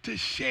you to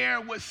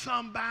share with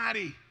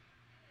somebody,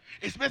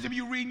 especially if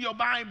you're reading your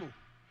Bible.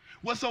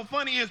 What's so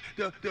funny is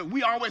that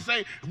we always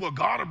say, well,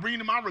 God will bring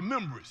to my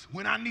remembrance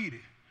when I need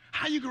it.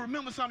 How you can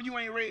remember something you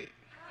ain't read?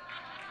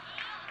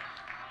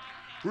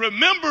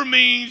 Remember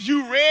means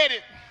you read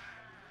it.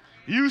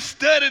 You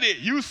studied it.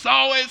 You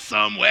saw it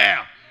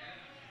somewhere.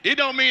 It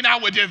don't mean I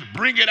would just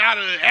bring it out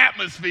of the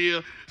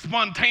atmosphere,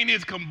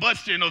 spontaneous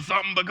combustion or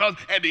something, because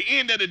at the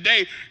end of the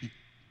day,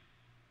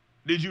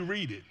 did you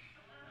read it?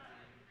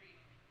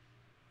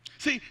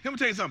 See, let me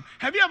tell you something.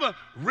 Have you ever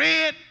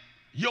read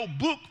your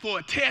book for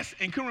a test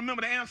and couldn't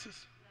remember the answers?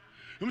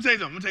 Let me tell you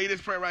something. I'm going to tell you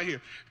this prayer right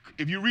here.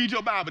 If you read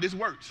your Bible, this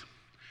works.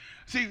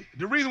 See,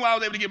 the reason why I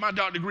was able to get my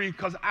doctorate degree,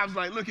 because I was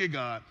like, look here,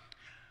 God,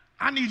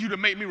 I need you to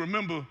make me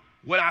remember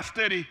what I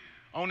studied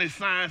on this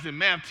science and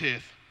math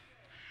test,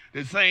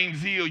 the same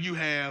zeal you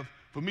have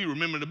for me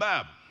remembering the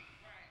Bible.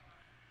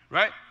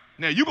 Right?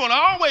 Now, you're going to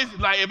always,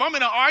 like, if I'm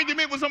in an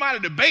argument with somebody,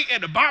 debate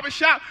at the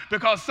barbershop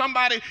because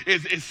somebody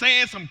is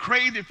saying some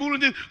crazy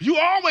foolishness, you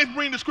always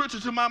bring the scripture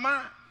to my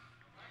mind.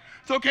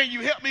 So can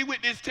you help me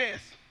with this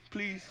test,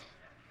 please?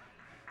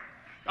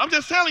 I'm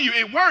just telling you,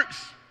 it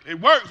works. It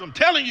works. I'm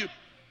telling you.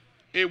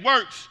 It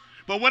works.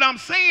 But what I'm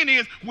saying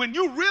is, when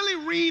you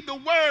really read the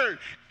word,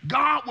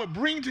 God will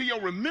bring to your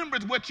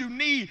remembrance what you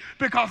need,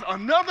 because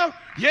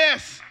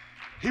yes,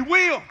 he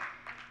will.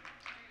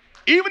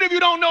 Even if you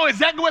don't know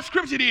exactly what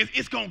scripture it is,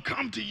 it's going to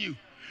come to you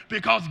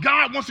because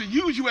God wants to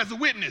use you as a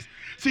witness.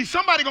 See,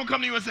 somebody going to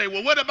come to you and say,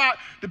 well, what about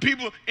the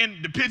people in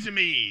the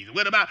Pidgin?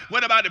 What about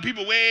the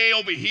people way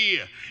over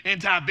here in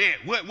Tibet?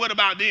 What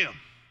about them?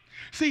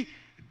 See,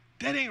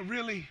 that ain't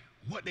really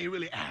what they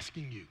really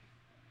asking you.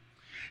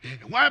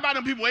 Why about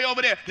them people way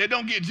over there that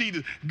don't get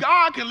Jesus?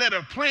 God can let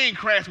a plane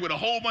crash with a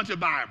whole bunch of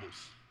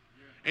Bibles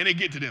and they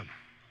get to them.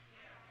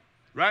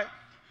 Right?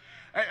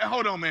 Hey,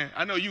 hold on, man.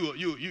 I know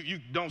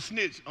you don't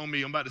snitch on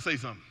me. I'm about to say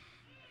something.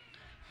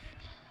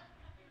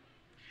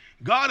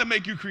 God will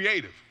make you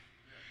creative.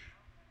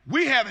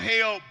 We have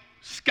held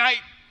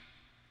Skype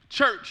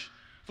church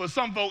for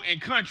some folk in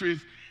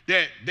countries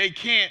that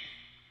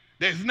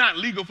that's not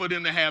legal for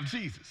them to have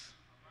Jesus.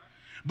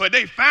 But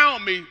they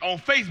found me on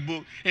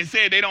Facebook and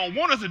said they don't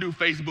want us to do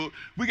Facebook.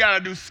 We got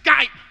to do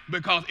Skype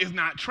because it's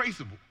not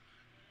traceable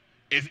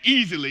as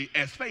easily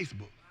as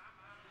Facebook.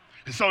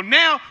 And so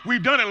now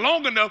we've done it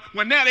long enough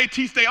when now they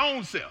teach their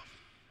own self.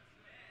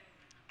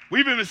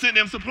 We've even sent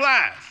them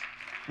supplies,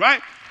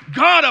 right?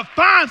 God will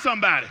find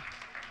somebody.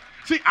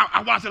 See,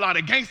 I watch a lot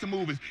of gangster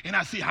movies, and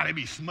I see how they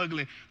be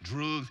smuggling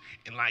drugs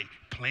and like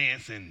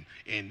plants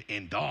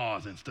and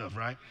dolls and stuff,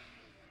 right?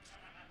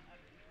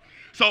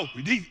 So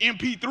these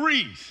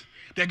MP3s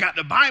that got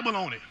the Bible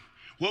on it,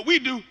 what we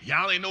do,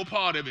 y'all ain't no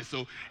part of it.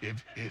 So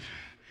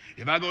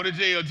if I go to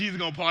jail, Jesus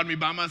gonna pardon me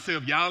by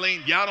myself.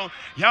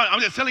 I'm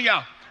just telling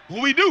y'all,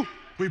 what we do,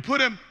 we put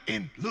them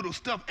in little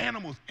stuffed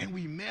animals and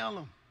we mail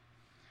them.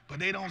 But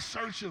they don't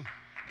search them.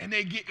 And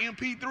they get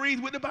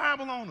MP3s with the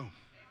Bible on them.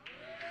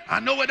 I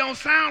know it don't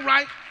sound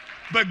right,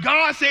 but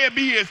God said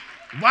be as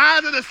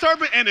wise as a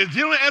serpent and as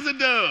gentle as a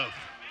dove.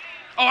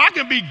 Oh, I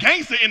can be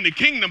gangster in the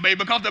kingdom, baby,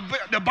 because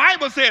the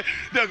Bible said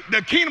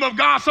the kingdom of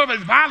God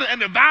suffers violence and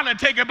the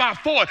violent take it by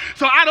force.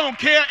 So I don't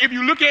care if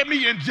you look at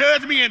me and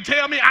judge me and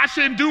tell me I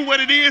shouldn't do what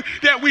it is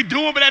that we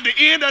doing, but at the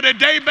end of the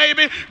day,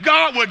 baby,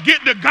 God will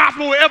get the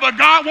gospel wherever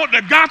God wants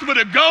the gospel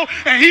to go,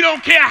 and he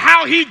don't care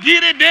how he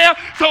get it there.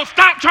 So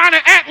stop trying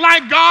to act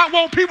like God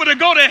wants people to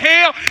go to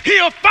hell.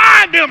 He'll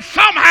find them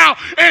somehow,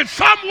 in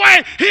some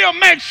way. He'll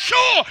make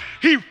sure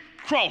he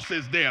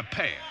crosses their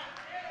path.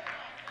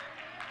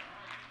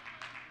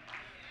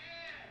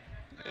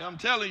 I'm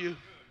telling you,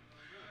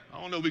 I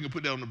don't know if we can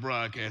put that on the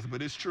broadcast,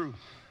 but it's true.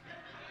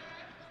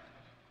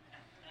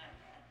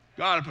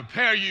 God will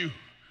prepare you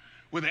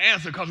with an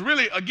answer, because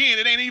really, again,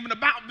 it ain't even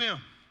about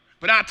them.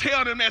 But I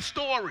tell them that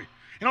story.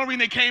 And the only reason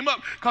they came up,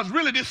 because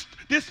really this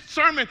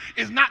sermon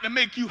is not to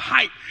make you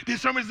hype.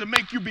 This sermon is to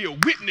make you be a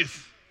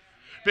witness.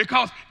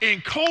 Because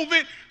in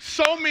COVID,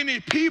 so many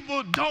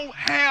people don't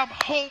have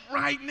hope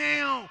right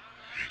now.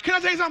 Can I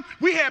tell you something?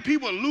 We had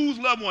people lose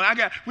loved ones.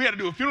 We had to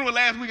do a funeral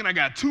last week, and I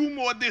got 2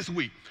 more this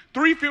week.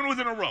 3 funerals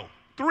in a row.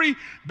 3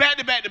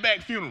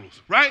 back-to-back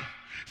funerals, right?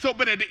 So,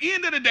 but at the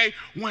end of the day,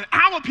 when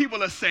our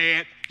people are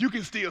sad, you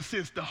can still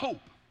sense the hope.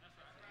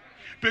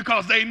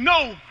 Because they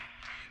know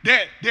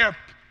that their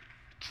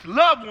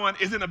loved one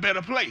is in a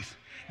better place.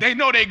 They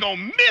know they're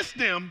going to miss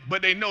them,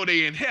 but they know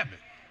they're in heaven.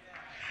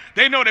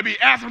 They know to be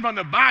absent from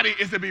the body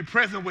is to be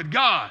present with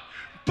God.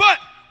 But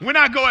when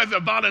I go as a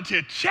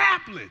volunteer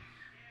chaplain,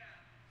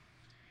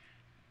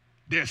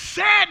 their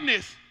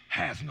sadness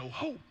has no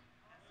hope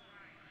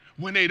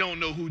when they don't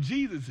know who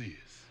Jesus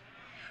is,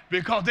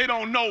 because they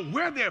don't know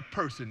where their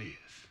person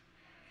is.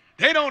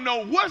 They don't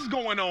know what's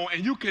going on,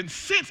 and you can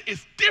sense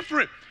it's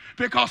different.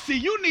 Because, see,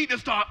 you need to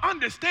start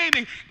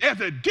understanding there's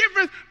a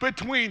difference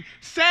between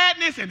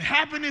sadness and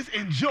happiness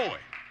and joy.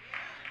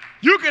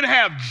 You can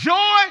have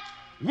joy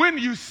when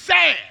you're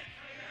sad.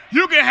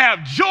 You can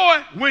have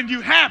joy when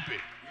you're happy.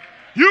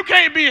 You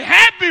can't be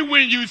happy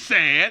when you're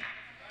sad.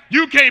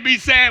 You can't be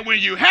sad when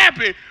you're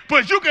happy,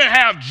 but you can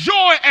have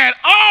joy at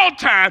all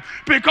times,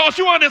 because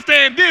you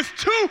understand this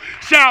too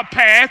shall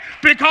pass.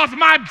 Because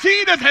my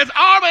Jesus has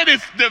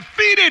already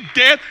defeated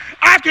death,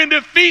 I can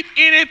defeat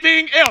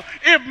anything else.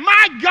 If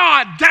my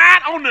God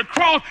died on the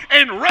cross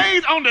and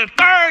raised on the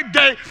 3rd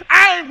day,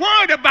 I ain't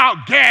worried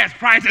about gas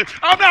prices.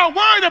 I'm not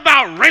worried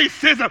about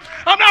racism.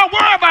 I'm not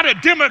worried about a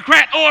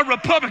Democrat or a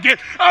Republican.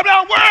 I'm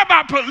not worried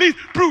about police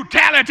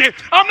brutality.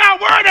 I'm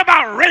not worried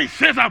about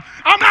racism.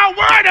 I'm not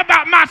worried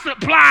about my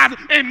supplies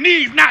and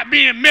needs not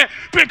being met,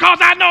 because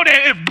I know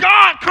that if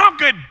God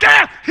conquered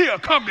death, he'll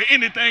conquer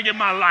anything in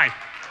my life.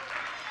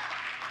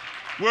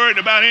 Worried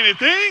about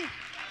anything?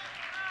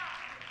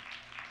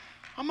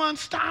 I'm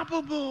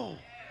unstoppable.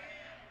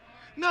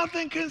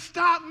 Nothing can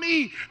stop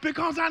me,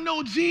 because I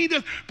know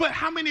Jesus. But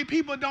how many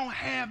people don't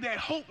have that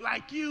hope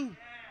like you?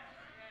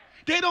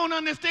 They don't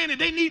understand it.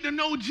 They need to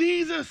know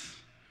Jesus.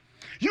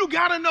 You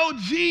got to know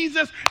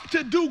Jesus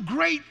to do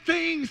great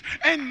things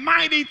and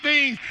mighty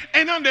things,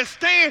 and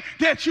understand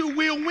that you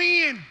will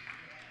win.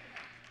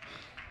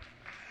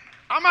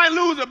 I might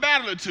lose a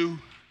battle or 2,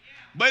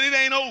 but it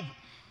ain't over.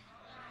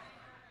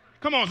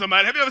 Come on,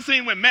 somebody. Have you ever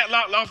seen when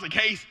Matlock lost a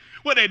case?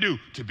 What they do?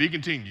 To be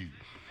continued.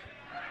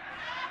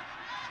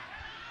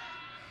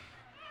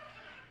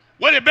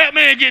 What did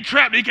Batman get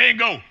trapped? He can't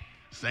go.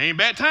 Same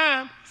bat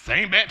time,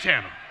 same bat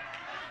channel.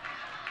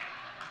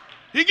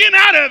 He getting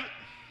out of it.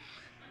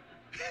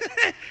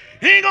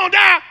 He ain't gonna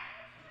die.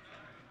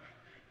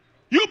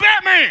 You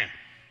Batman.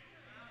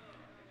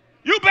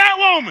 You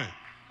Batwoman.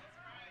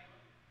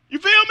 You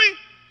feel me?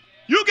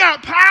 You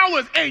got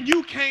powers and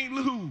you can't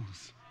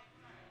lose.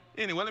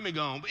 Anyway, let me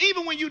go on. But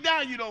even when you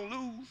die, you don't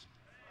lose.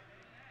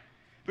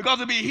 Because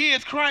to be here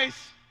is Christ,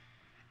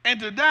 and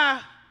to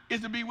die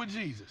is to be with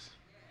Jesus.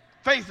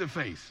 Face to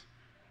face.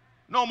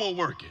 No more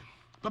working.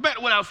 But back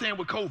to what I was saying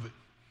with COVID.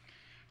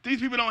 These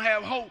people don't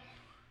have hope.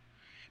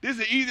 This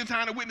is an easy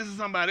time to witness to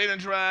somebody. They done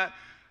tried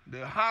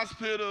the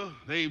hospital.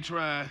 They've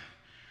tried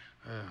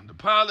the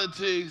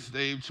politics.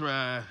 They've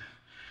tried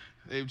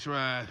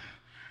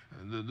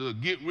The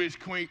get rich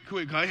quick.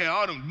 I had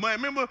all them.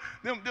 Remember,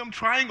 them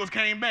triangles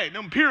came back.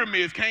 Them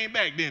pyramids came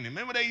back, didn't they?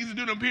 Remember they used to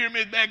do them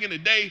pyramids back in the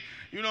day?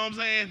 You know what I'm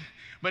saying?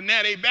 But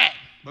now they back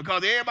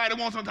because everybody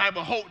wants some type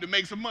of hope to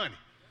make some money.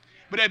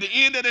 But at the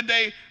end of the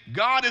day,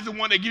 God is the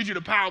one that gives you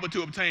the power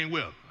to obtain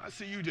wealth. I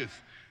see you just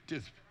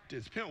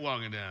pimp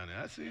walking down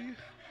there. I see you.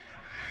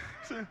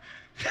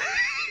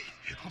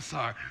 I'm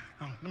sorry.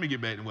 Let me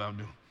get back to what I'm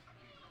doing.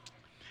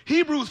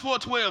 Hebrews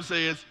 4:12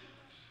 says,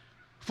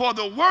 "For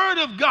the word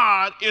of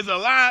God is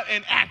alive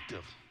and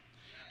active,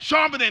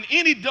 sharper than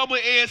any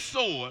double-edged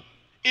sword.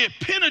 It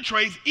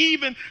penetrates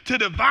even to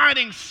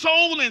dividing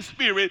soul and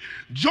spirit,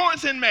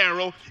 joints and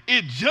marrow.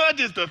 It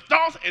judges the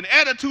thoughts and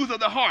attitudes of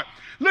the heart."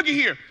 Look at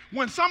here.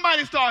 When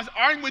somebody starts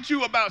arguing with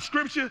you about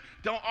scripture,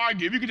 don't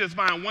argue. If you can just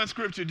find one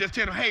scripture, just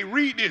tell them, hey,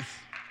 read this.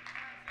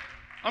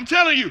 I'm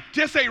telling you,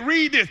 just say,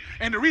 read this.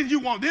 And the reason you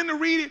want them to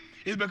read it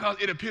is because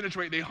it'll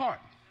penetrate their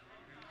heart.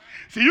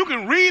 See, you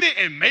can read it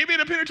and maybe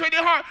it'll penetrate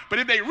their heart, but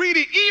if they read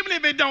it, even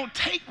if it don't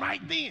take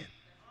right then,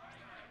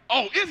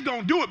 oh, it's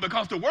going to do it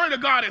because the word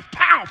of God is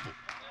powerful.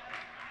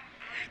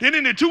 Then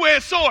in the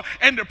two-edged sword,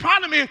 and the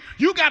problem is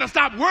you got to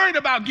stop worrying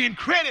about getting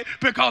credit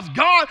because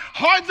God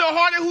hardens the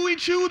heart of who he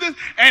chooses,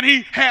 and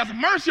he has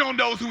mercy on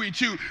those who he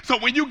chooses. So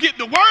when you get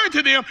the word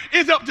to them,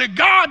 it's up to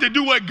God to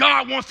do what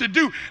God wants to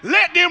do.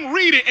 Let them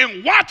read it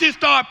and watch it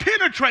start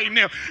penetrating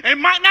them. It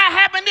might not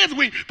happen this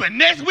week, but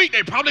next week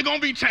they probably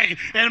going to be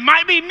changed. And it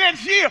might be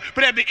next year,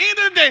 but at the end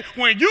of the day,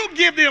 when you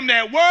give them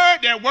that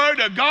word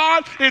of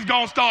God is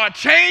going to start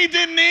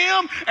changing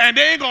them, and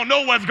they ain't going to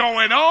know what's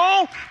going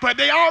on, but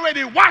they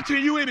already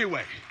watching you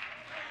anyway.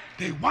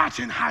 They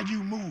watching how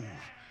you move.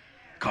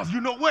 Because you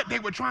know what? They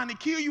were trying to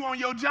kill you on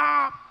your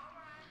job.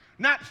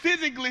 Not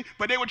physically,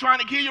 but they were trying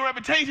to kill your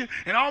reputation.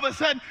 And all of a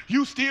sudden,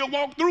 you still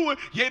walk through it.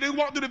 Yeah, they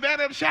walked through the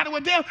valley of the shadow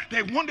of death.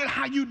 They wondered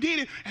how you did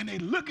it. And they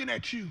looking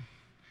at you.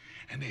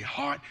 And their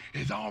heart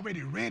is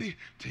already ready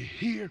to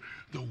hear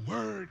the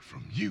word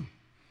from you.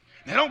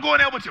 Now, don't go in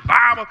there with your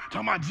Bible,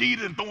 talking about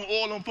Jesus and throwing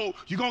oil on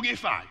folks. You're going to get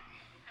fired.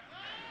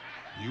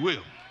 You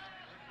will.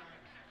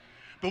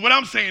 But what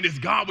I'm saying is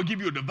God will give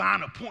you a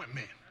divine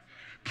appointment.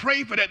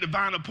 Pray for that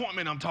divine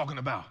appointment I'm talking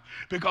about,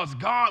 because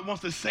God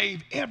wants to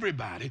save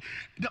everybody.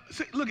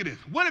 Look at this.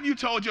 What if you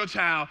told your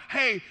child,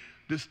 hey,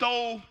 the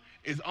stove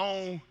is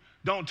on,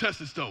 don't touch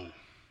the stove,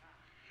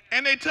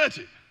 and they touch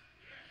it?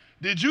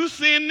 Did you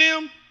send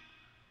them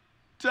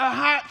to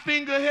hot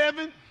finger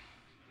heaven?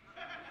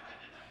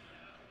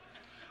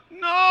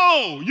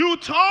 No, you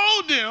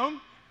told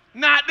them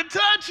not to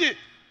touch it.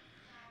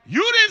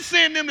 You didn't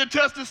send them to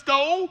touch the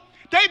stove.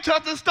 They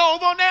touched the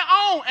stove on their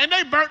own, and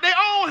they burnt their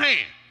own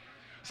hand.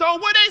 So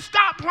when they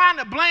stop trying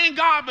to blame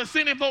God for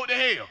sending folk to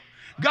hell,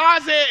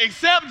 God said,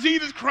 accept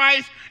Jesus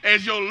Christ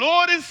as your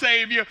Lord and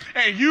Savior,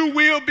 and you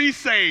will be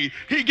saved.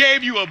 He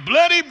gave you a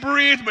bloody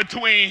bridge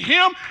between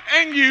him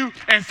and you,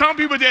 and some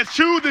people just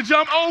choose to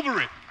jump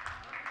over it.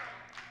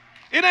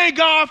 It ain't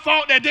God's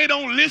fault that they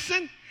don't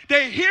listen.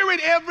 They hear it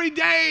every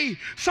day.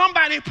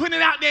 Somebody putting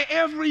it out there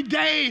every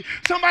day.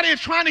 Somebody is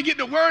trying to get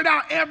the word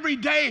out every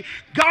day.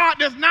 God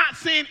does not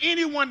send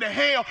anyone to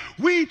hell.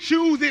 We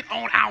choose it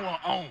on our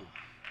own.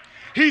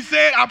 He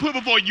said, I put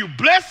before you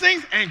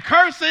blessings and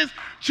curses.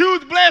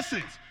 Choose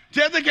blessings.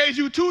 Just in case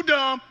you're too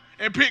dumb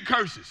and pick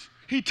curses.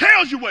 He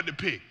tells you what to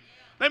pick.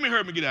 Let me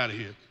hurry and get out of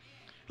here.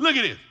 Look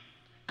at this.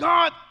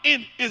 God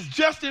is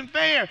just and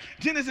fair.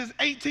 Genesis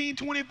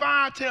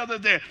 18:25 tells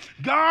us that.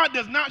 God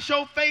does not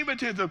show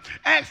favoritism.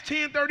 Acts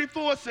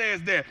 10:34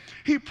 says that.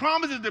 He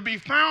promises to be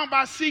found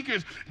by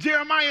seekers.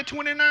 Jeremiah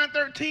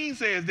 29:13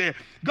 says that.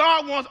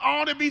 God wants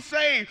all to be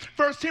saved.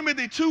 1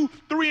 Timothy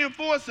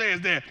 2:3-4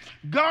 says that.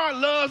 God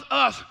loves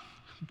us.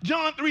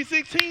 John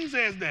 3:16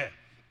 says that.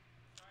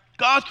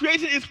 God's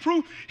creation is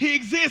proof he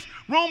exists.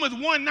 Romans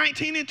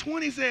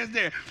 1:19-20 says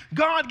that.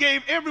 God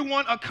gave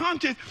everyone a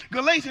conscience.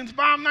 Galatians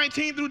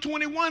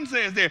 5:19-21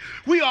 says that.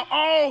 We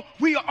all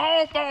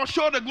fall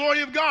short of the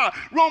glory of God.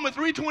 Romans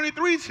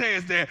 3:23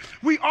 says that.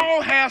 We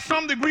all have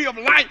some degree of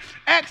light.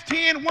 Acts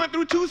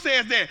 10:1-2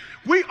 says that.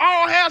 We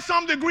all have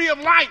some degree of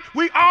light.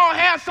 We all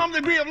have some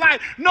degree of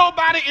light.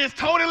 Nobody is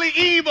totally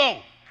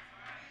evil.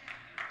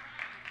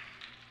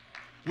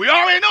 We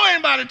already know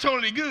anybody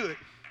totally good,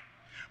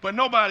 but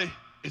nobody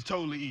is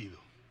totally evil.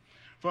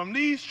 From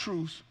these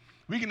truths,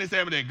 we can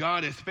establish that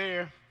God is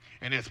fair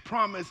and has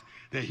promised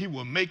that he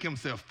will make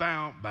himself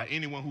found by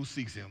anyone who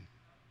seeks him.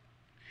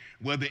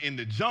 Whether in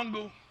the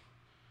jungle,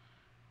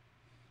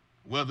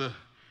 whether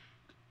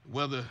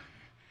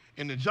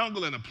in the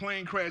jungle and a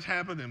plane crash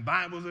happens and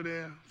Bibles are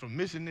there from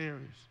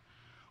missionaries,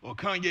 or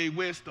Kanye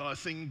West starts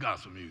singing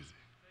gospel music.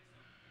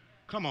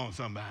 Come on,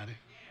 somebody.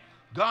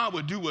 God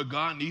will do what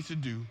God needs to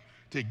do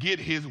to get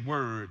his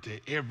word to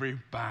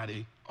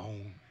everybody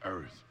on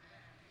earth.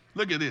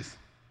 Look at this.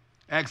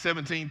 Acts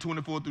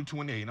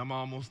 17:24-28. I'm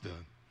almost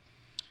done.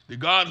 The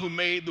God who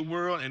made the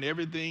world and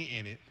everything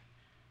in it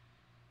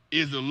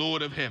is the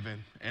Lord of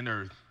heaven and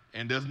earth,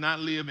 and does not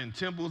live in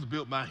temples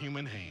built by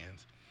human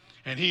hands.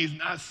 And he is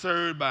not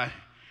served by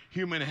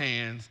human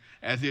hands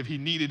as if he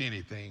needed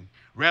anything.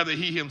 Rather,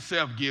 he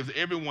himself gives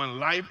everyone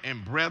life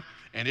and breath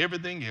and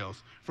everything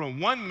else. From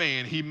one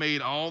man he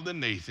made all the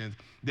nations,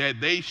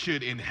 that they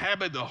should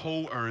inhabit the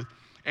whole earth,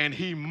 and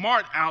he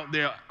marked out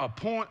their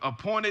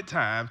appointed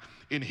times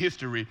in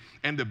history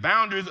and the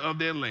boundaries of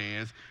their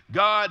lands.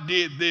 God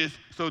did this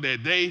so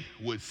that they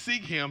would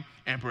seek him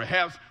and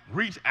perhaps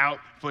reach out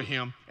for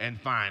him and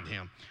find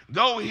him.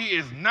 Though he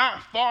is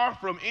not far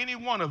from any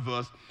one of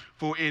us,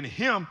 for in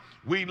him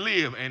we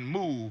live and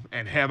move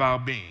and have our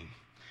being.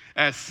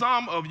 As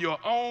some of your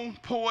own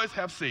poets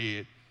have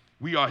said,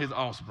 we are his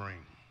offspring.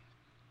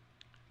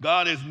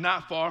 God is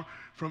not far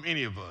from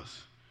any of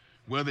us.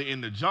 Whether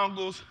in the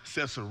jungles,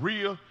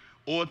 Caesarea,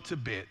 or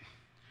Tibet,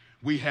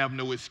 we have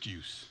no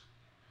excuse.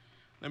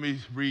 Let me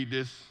read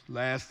this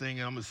last thing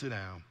and I'm going to sit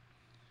down.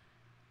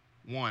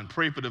 1,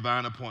 pray for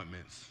divine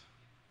appointments.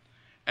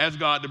 Ask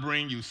God to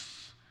bring you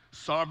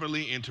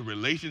sovereignly into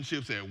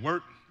relationships at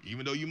work,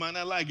 even though you might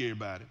not like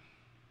everybody,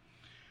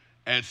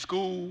 at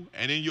school,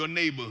 and in your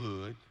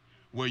neighborhood,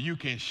 where you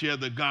can share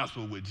the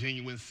gospel with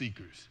genuine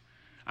seekers.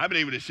 I've been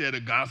able to share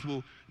the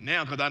gospel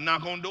now because I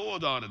knock on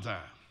doors all the time.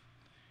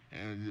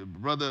 And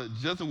Brother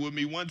Justin with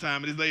me one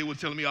time, and this lady was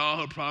telling me all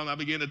her problems. I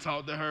began to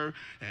talk to her,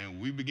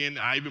 and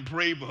I even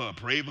prayed for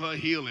her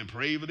healing,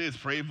 prayed for this,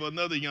 prayed for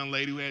another young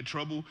lady who had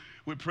trouble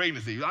with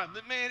pregnancy.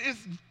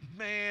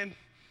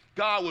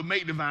 God would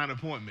make divine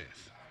appointments,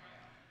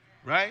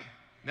 right?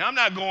 Now, I'm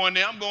not going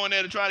there. I'm going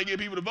there to try to get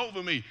people to vote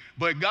for me.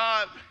 But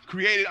God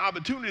created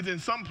opportunities in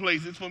some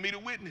places for me to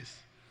witness,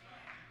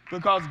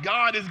 because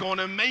God is going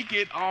to make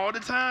it all the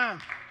time.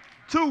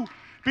 2,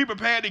 be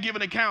prepared to give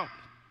an account.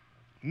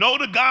 Know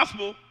the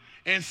gospel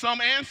and some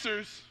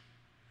answers,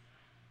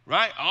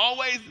 right?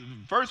 Always,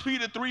 1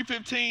 Peter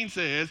 3:15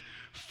 says,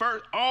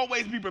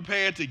 always be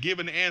prepared to give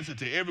an answer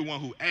to everyone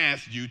who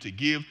asks you to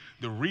give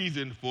the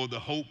reason for the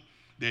hope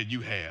that you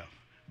have.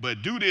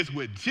 But do this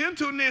with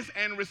gentleness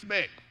and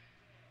respect.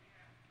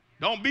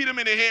 Don't beat them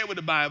in the head with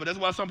the Bible. That's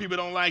why some people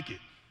don't like it.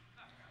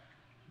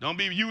 Don't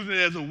be using it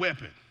as a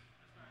weapon.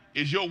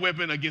 It's your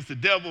weapon against the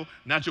devil,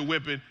 not your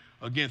weapon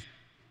against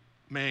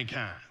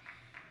mankind.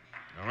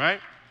 All right?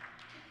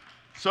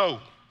 So,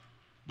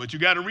 but you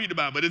got to read the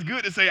Bible. But it's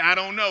good to say, I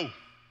don't know.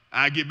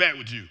 I'll get back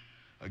with you.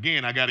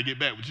 Again, I got to get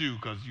back with you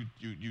because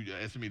you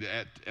asked me to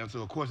answer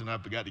a question. I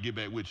forgot to get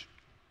back with you.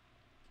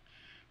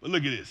 But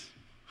look at this.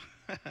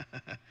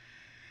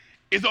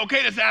 It's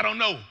okay to say, I don't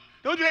know.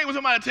 Don't you hate when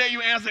somebody tell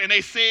you an answer and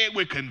they say it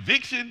with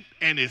conviction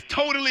and it's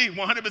totally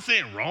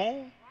 100%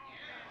 wrong?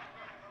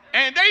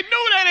 And they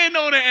knew they didn't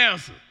know the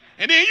answer.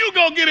 And then you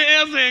go get an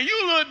answer and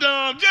you look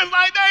dumb just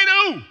like they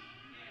do.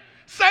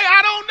 Say,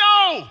 I don't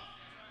know.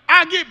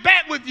 I'll get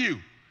back with you.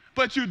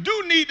 But you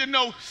do need to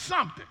know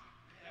something.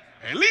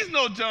 At least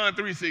know John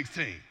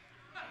 3:16.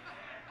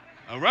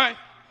 All right?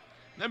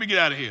 Let me get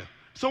out of here.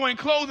 So in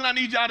closing, I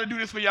need y'all to do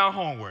this for y'all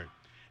homework.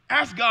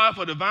 Ask God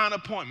for divine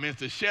appointments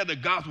to share the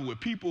gospel with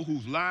people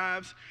whose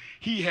lives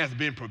he has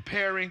been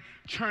preparing,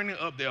 churning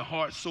up their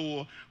heart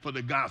sore for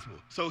the gospel.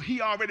 So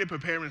he already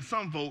preparing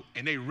some folk,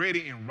 and they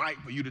ready and right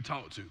for you to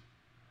talk to,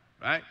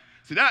 right?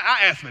 See, I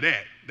asked for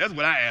that. That's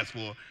what I asked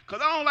for,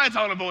 because I don't like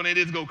talking to folk and they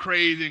just go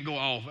crazy and go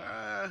off.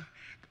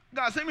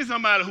 God, send me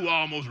somebody who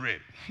almost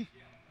ready.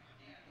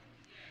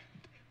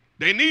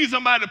 They need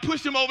somebody to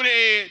push them over the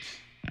edge,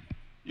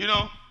 you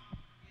know.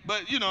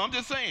 But, you know, I'm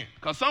just saying,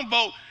 because some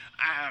folk,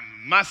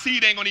 my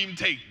seed ain't going to even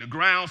take. The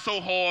ground so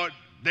hard,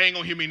 they ain't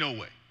going to hear me no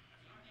way.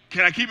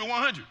 Can I keep it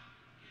 100?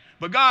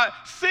 But God,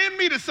 send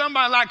me to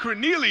somebody like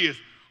Cornelius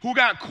who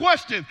got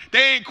questions.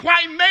 They ain't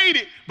quite made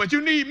it, but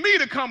you need me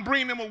to come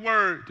bring them a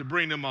word to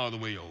bring them all the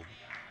way over.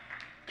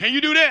 Can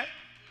you do that?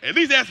 At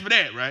least ask for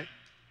that, right?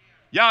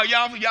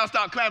 Y'all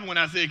stop clapping when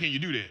I said, can you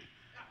do that?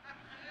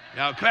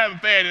 Y'all clapping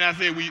fast and I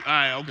said, all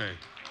right, okay.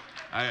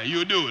 All right,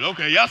 you'll do it.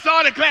 Okay, y'all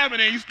started clapping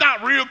and you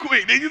stopped real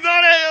quick. Then you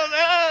saw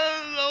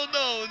that,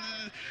 no.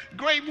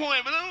 Great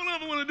point, but I don't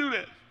ever want to do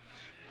that.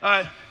 All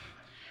right.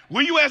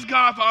 Will you ask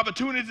God for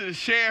opportunities to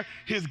share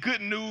his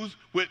good news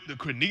with the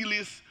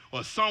Cornelius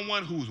or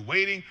someone who's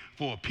waiting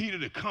for Peter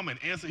to come and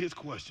answer his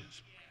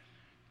questions?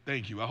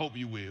 Thank you. I hope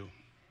you will.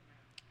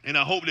 And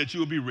I hope that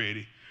you'll be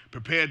ready,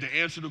 prepared to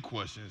answer the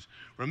questions.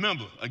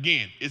 Remember,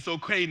 again, it's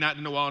okay not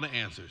to know all the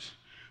answers,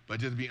 but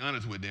just be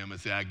honest with them and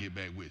say, I'll get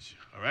back with you.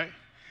 All right?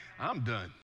 I'm done.